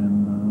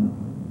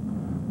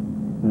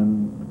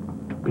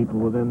people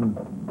within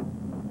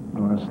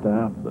our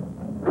staff that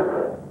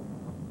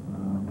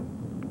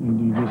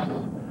you just.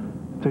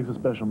 It takes a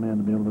special man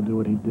to be able to do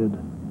what he did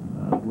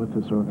with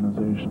this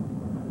organization.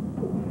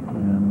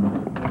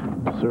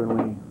 And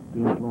certainly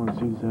the influence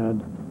he's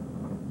had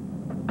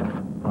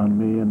on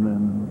me and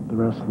then the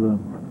rest of the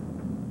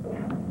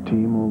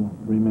team will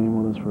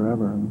remain with us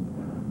forever. And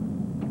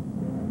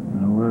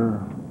you know,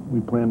 we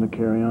plan to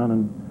carry on,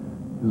 and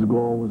his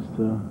goal was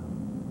to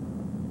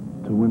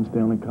win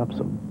Stanley Cups,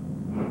 and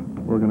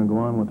we're going to go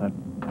on with that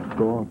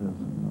goal of his.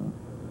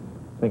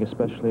 I think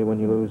especially when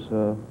you lose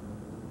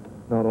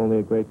not only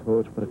a great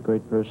coach, but a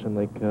great person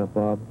like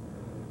Bob.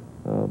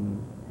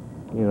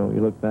 you know,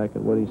 you look back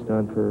at what he's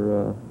done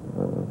for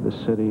the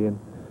city and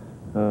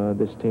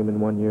this team in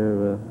 1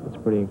 year, it's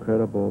pretty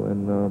incredible.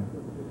 And,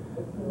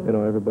 you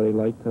know, everybody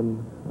liked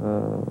him.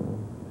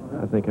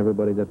 I think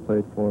everybody that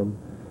played for him,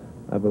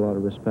 I have a lot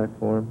of respect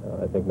for him.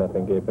 I think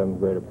nothing gave him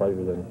greater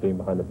pleasure than being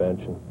behind the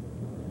bench and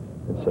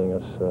seeing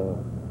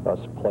us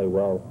play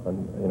well,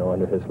 you know,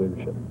 under his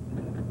leadership.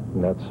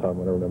 And that's how I'm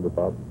going to remember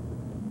Bob.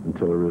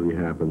 Until it really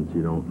happens,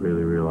 you don't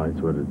really realize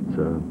what's,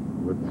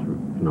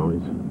 you know,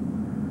 he's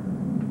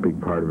a big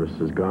part of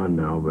us is gone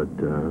now, but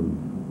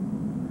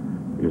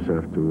we just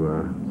have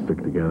to stick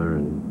together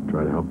and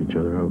try to help each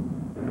other out.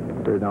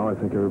 Right now, I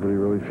think everybody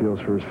really feels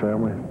for his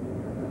family,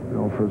 you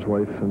know, for his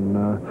wife and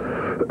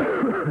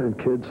and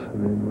kids. I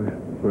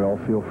mean, we all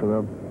feel for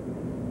them.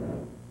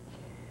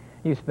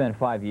 You spent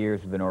 5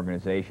 years with an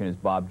organization, as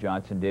Bob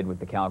Johnson did with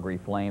the Calgary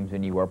Flames,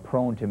 and you are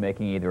prone to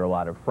making either a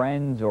lot of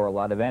friends or a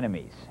lot of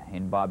enemies.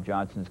 In Bob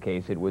Johnson's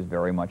case, it was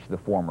very much the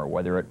former,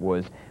 whether it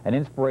was an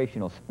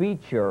inspirational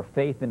speech or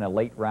faith in a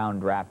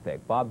late-round draft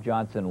pick. Bob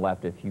Johnson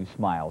left a few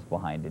smiles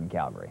behind in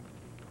Calgary.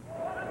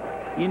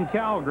 In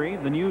Calgary,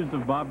 the news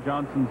of Bob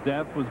Johnson's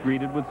death was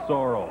greeted with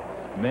sorrow.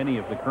 Many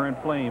of the current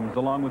Flames,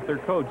 along with their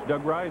coach,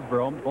 Doug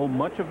Riseborough, owe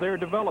much of their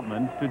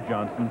development to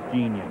Johnson's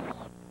genius.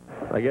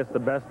 I guess the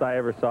best I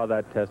ever saw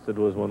that tested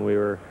was when we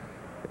were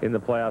in the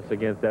playoffs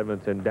against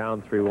Edmonton,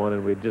 down 3-1,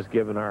 and we'd just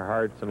given our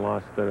hearts and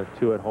lost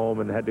 2 at home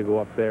and had to go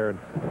up there and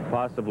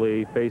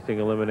possibly facing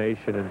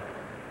elimination. And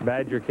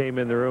Badger came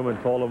in the room and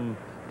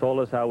told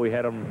us how we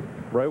had him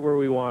right where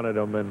we wanted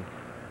him. And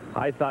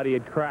I thought he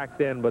had cracked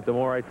then, but the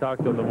more I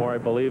talked to him, the more I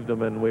believed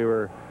him, and we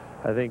were,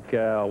 I think,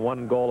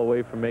 1 goal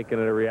away from making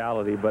it a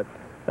reality. But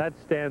that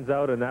stands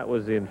out, and that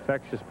was the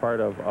infectious part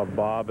of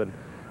Bob. And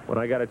when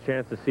I got a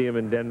chance to see him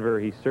in Denver,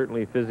 he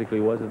certainly physically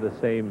wasn't the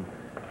same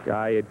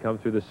guy. He had come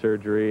through the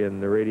surgery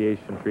and the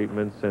radiation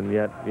treatments, and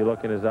yet you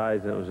look in his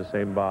eyes and it was the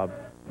same Bob.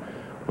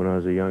 When I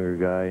was a younger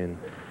guy, and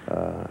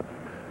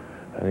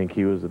I think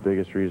he was the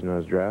biggest reason I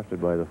was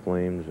drafted by the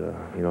Flames.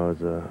 You know, I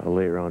was a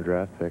late-round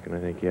draft pick, and I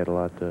think he had a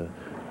lot to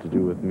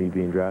do with me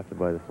being drafted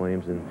by the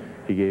Flames, and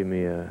he gave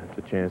me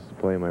the chance to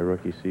play my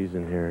rookie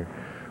season here,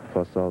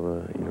 plus all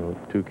the, you know,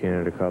 2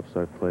 Canada Cups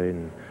I've played,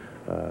 and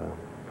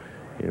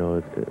you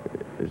know,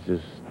 it's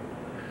just,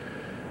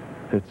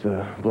 it's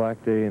a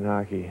black day in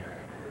hockey.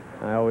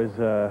 I always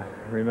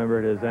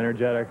remembered his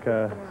energetic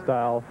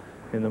style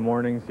in the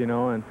mornings, you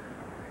know, and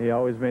he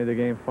always made the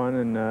game fun,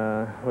 and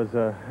it was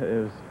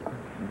a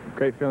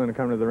great feeling to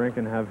come to the rink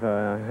and have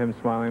him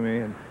smiling at me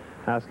and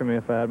asking me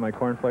if I had my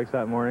cornflakes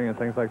that morning and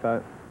things like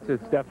that.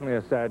 It's definitely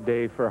a sad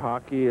day for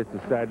hockey. It's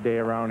a sad day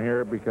around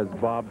here because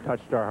Bob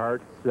touched our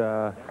hearts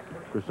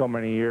for so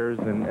many years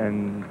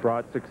and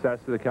brought success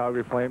to the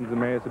Calgary Flames and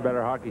made us a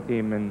better hockey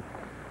team. And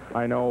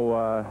I know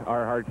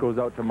our heart goes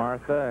out to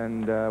Martha,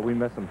 and we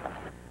miss him.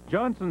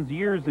 Johnson's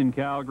years in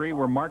Calgary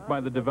were marked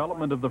by the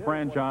development of the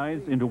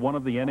franchise into one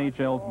of the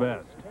NHL's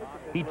best.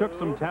 He took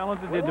some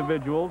talented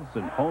individuals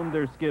and honed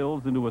their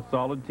skills into a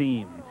solid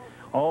team.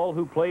 All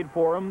who played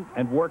for him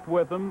and worked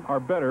with him are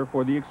better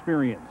for the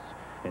experience.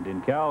 And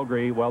in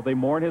Calgary, while they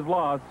mourn his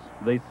loss,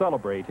 they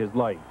celebrate his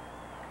life.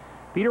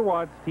 Peter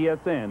Watts,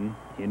 TSN,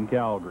 in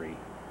Calgary.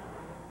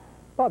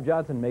 Bob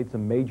Johnson made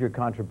some major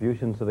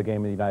contributions to the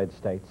game in the United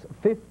States.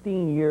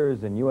 15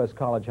 years in U.S.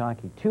 college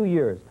hockey, 2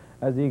 years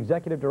as the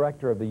executive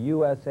director of the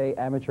USA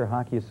Amateur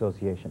Hockey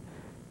Association.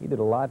 He did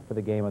a lot for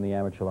the game on the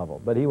amateur level,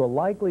 but he will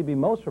likely be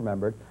most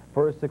remembered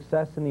for his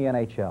success in the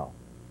NHL.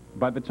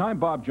 By the time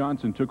Bob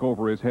Johnson took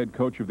over as head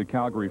coach of the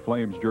Calgary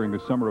Flames during the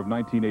summer of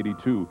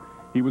 1982,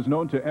 he was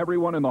known to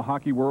everyone in the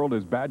hockey world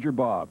as Badger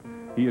Bob.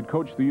 He had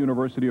coached the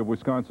University of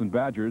Wisconsin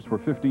Badgers for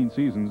 15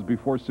 seasons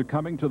before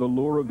succumbing to the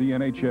lure of the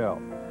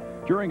NHL.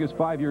 During his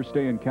 5-year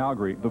stay in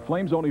Calgary, the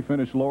Flames only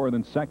finished lower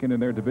than second in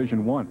their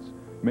division once,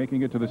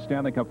 making it to the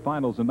Stanley Cup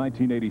Finals in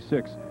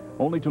 1986,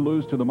 only to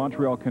lose to the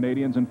Montreal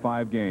Canadiens in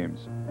 5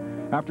 games.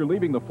 After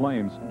leaving the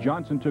Flames,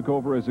 Johnson took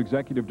over as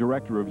executive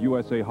director of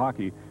USA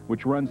Hockey,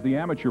 which runs the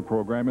amateur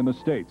program in the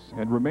States,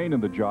 and remained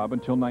in the job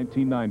until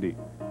 1990.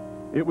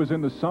 It was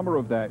in the summer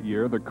of that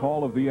year the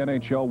call of the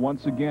NHL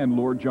once again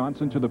lured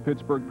Johnson to the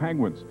Pittsburgh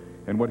Penguins,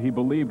 and what he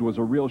believed was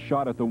a real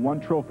shot at the one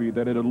trophy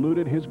that had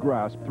eluded his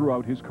grasp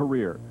throughout his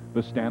career,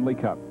 the Stanley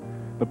Cup.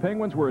 The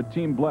Penguins were a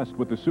team blessed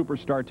with the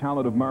superstar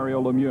talent of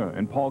Mario Lemieux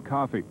and Paul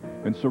Coffey,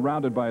 and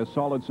surrounded by a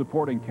solid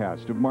supporting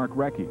cast of Mark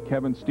Recchi,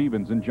 Kevin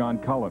Stevens, and John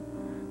Cullen.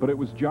 But it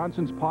was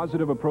Johnson's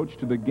positive approach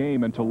to the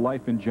game and to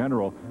life in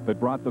general that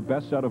brought the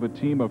best out of a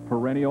team of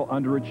perennial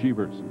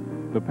underachievers.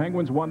 The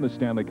Penguins won the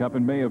Stanley Cup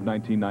in May of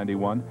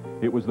 1991.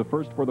 It was the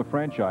first for the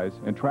franchise,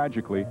 and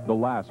tragically, the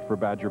last for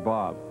Badger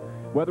Bob.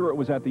 Whether it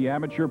was at the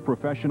amateur,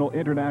 professional,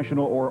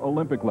 international, or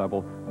Olympic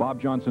level,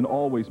 Bob Johnson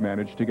always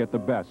managed to get the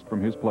best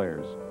from his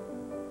players.